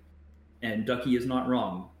handily, and Ducky is not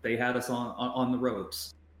wrong. They had us on the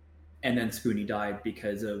ropes, and then Spoonie died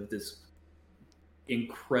because of this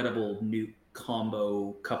incredible nuke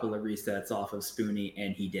combo, couple of resets off of Spoonie,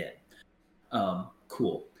 and he did.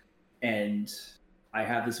 Cool. And I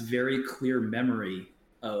have this very clear memory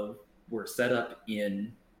of we're set up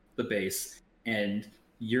in the base, and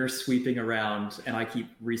you're sweeping around, and I keep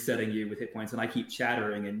resetting you with hit points, and I keep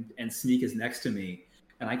chattering, and Sneak is next to me,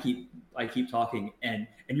 and I keep talking, and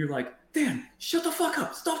you're like, Dan, shut the fuck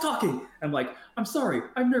up, stop talking. I'm like, I'm sorry,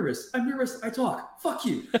 I'm nervous, I talk, fuck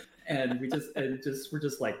you. And we're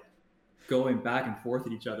just like going back and forth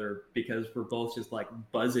at each other, because we're both just like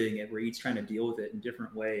buzzing, and we're each trying to deal with it in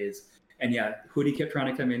different ways. And yeah, Hoodie kept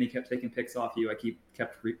trying to come in. He kept taking picks off you. I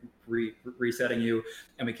kept resetting you,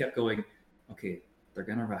 and we kept going. Okay, they're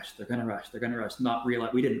gonna rush. We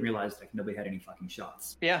didn't realize like nobody had any fucking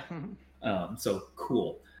shots. Yeah. So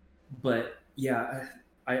cool, but yeah,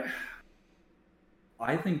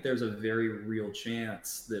 I think there's a very real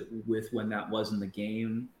chance that with when that was in the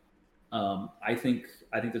game, I think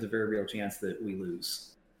there's a very real chance that we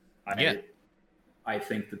lose. I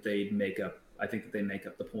think that they make up. I think that they make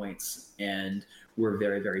up the points, and we're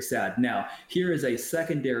very, very sad. Now, here is a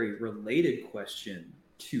secondary related question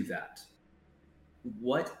to that.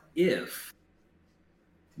 What if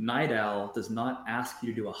Night Owl does not ask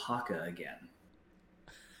you to do a haka again?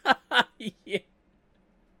 Yeah.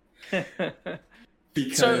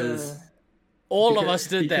 Because all of us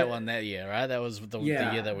did that one that year, right? That was the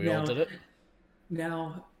year that we all did it.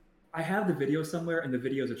 Now, I have the video somewhere, and the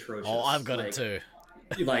video's atrocious. Oh, I've got it too.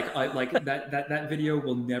 That video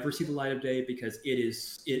will never see the light of day, because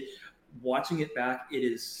watching it back, it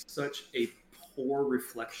is such a poor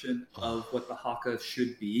reflection of what the haka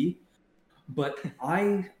should be. But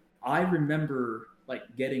I remember like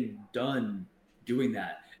getting done doing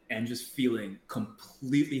that and just feeling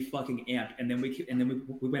completely fucking amped. And then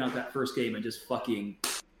we went out that first game and just fucking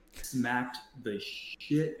smacked the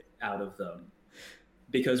shit out of them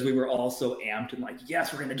because we were all so amped and like,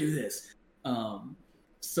 yes, we're gonna do this.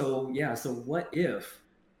 So what if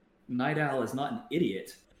Night Owl is not an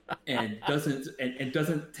idiot and doesn't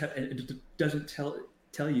tell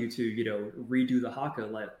you to, you know, redo the Haka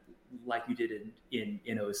like you did in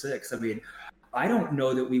 06. I mean, I don't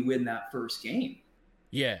know that we win that first game.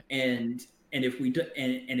 Yeah. And if we do,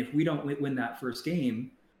 and if we don't win that first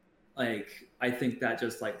game, like, I think that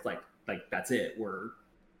just like that's it. We're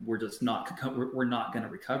just not we're not going to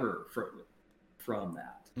recover from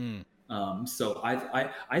that. So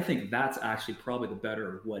I think that's actually probably the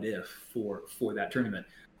better what if for that tournament.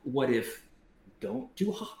 What if don't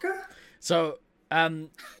do Haka? So I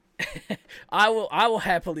will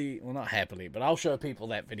happily, well, not happily, but I'll show people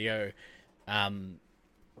that video in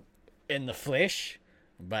the flesh,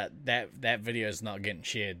 but that video is not getting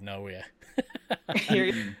shared nowhere. You're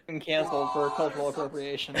getting canceled for cultural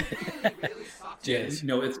appropriation. Yes.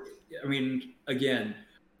 No, it's, I mean, again,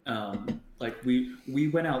 like we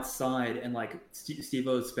went outside and like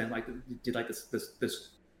Steve-O did like this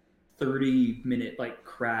 30-minute like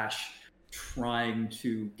crash trying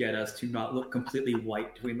to get us to not look completely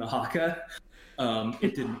white doing the Haka.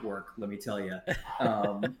 It didn't work, let me tell you.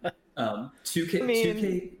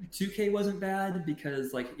 2K wasn't bad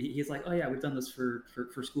because like he's like, oh yeah, we've done this for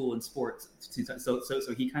school and sports. So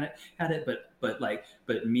he kind of had it, but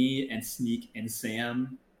me and Sneak and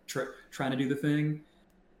Sam trying to do the thing,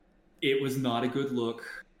 it was not a good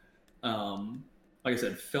look. Like I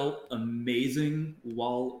said, felt amazing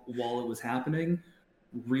while it was happening.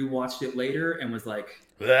 Rewatched it later and was like,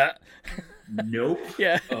 nope.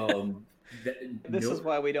 Yeah. This is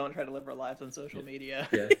why we don't try to live our lives on social media.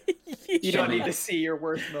 Yeah. You don't need to see your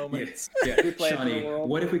worst moments. Yeah. Shawnee,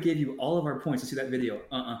 what if we gave you all of our points to see that video?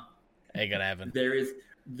 Ain't gonna happen. There is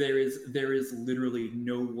literally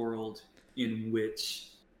no world in which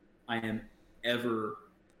I am ever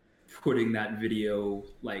putting that video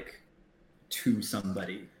like to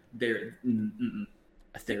somebody. There's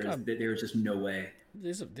just no way.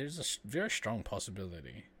 There's a very strong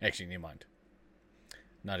possibility. Actually, never mind.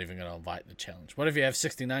 Not even gonna invite the challenge. What if you have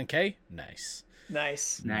 69K? Nice.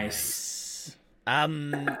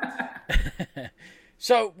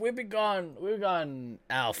 So we've gone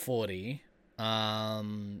hour 40.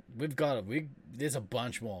 There's a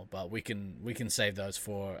bunch more, but we can save those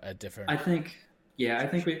for a different. I think we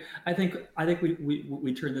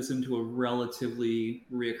turn this into a relatively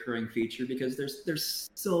reoccurring feature because there's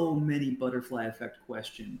so many butterfly effect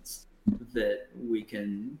questions that we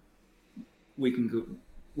can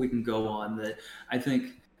go on that I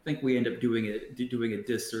think we end up doing a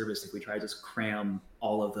disservice if we try to just cram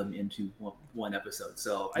all of them into one episode.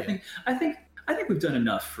 So yeah. I think we've done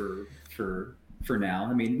enough for now.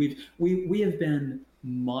 I mean, we have been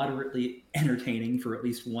moderately entertaining for at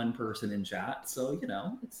least one person in chat, so you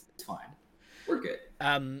know it's fine. We're good.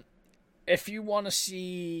 If you want us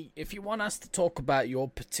to talk about your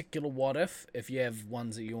particular what if you have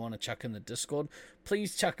ones that you want to chuck in the Discord,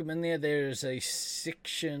 please chuck them in there. There's a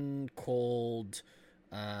section called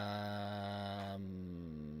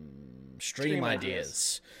stream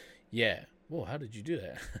ideas. Yeah. Whoa, how did you do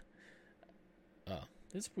that? Oh,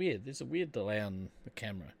 that's weird. There's a weird delay on the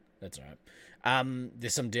camera. That's all right.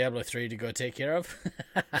 There's some Diablo 3 to go take care of.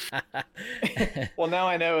 Well, now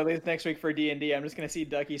I know, at least next week for D&D, I'm just going to see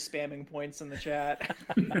Ducky spamming points in the chat.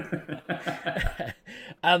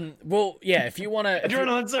 Well, yeah, if you want to...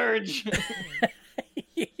 Adrenaline surge!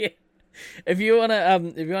 Yeah. If you want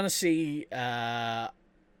to see, us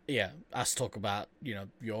talk about, you know,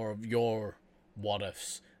 your what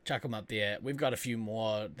ifs, chuck them up there. We've got a few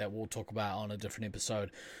more that we'll talk about on a different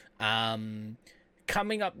episode.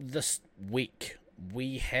 Coming up this week,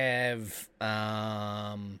 we have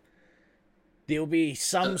there'll be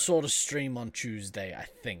some sort of stream on Tuesday. I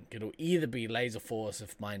think it'll either be Laserforce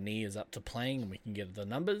if my knee is up to playing and we can get the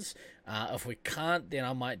numbers. If we can't, then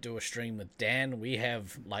I might do a stream with Dan. We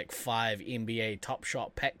have like 5 NBA Top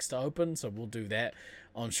Shot packs to open, so we'll do that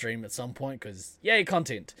on stream at some point because yay,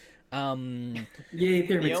 content. Yay,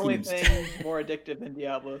 the only thing more addictive than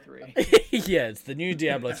Diablo 3. Yeah, it's the new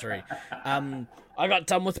Diablo 3. I got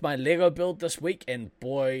done with my Lego build this week, and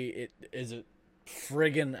boy, it is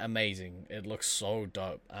friggin' amazing. It looks so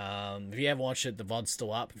dope. If you haven't watched it, the VOD's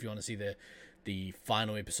still up if you want to see the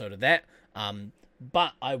final episode of that.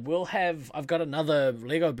 But I've got another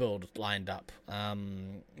Lego build lined up.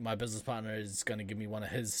 My business partner is going to give me one of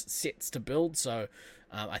his sets to build, so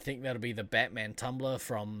I think that'll be the Batman tumbler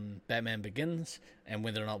from Batman Begins, and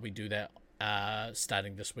whether or not we do that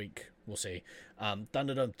starting this week. We'll see.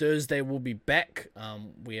 Thunderdome Thursday will be back.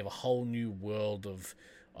 We have a whole new world of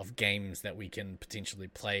games that we can potentially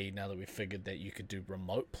play now that we've figured that you could do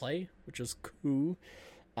remote play, which is cool.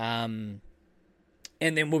 And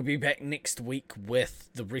then we'll be back next week with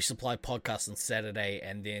the Resupply podcast on Saturday,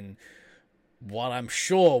 and then what I'm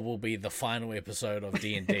sure will be the final episode of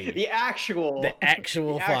D&D. The actual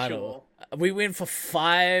final. We went for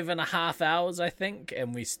 5.5 hours, I think,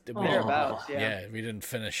 and we thereabouts, yeah. We didn't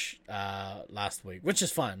finish last week, which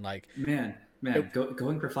is fine. Like, man,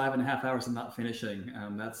 going for 5.5 hours and not finishing,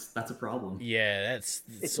 that's a problem. Yeah, it's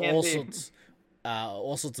all sorts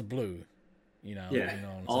of blue.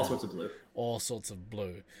 All sorts of blue. All sorts of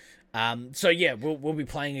blue. So yeah, we'll be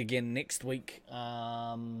playing again next week.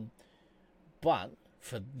 But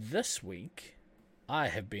for this week, I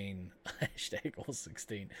have been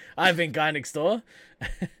 #all16. I've been Guy Next Door.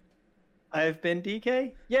 I've been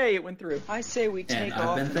DK. Yay, it went through. I say we take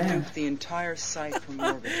off and nuke the entire site from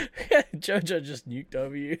orbit. Jojo just nuked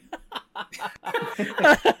over you.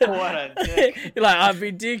 What a dick. You're like, I've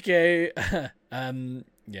been DK.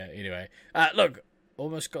 Yeah, anyway. Look,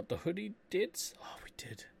 almost got the hoodie deads. Oh, we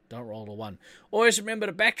did. Don't roll a 1. Always remember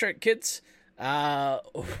to backtrack, kids.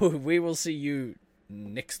 We will see you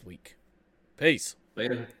next week. Peace.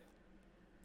 Later.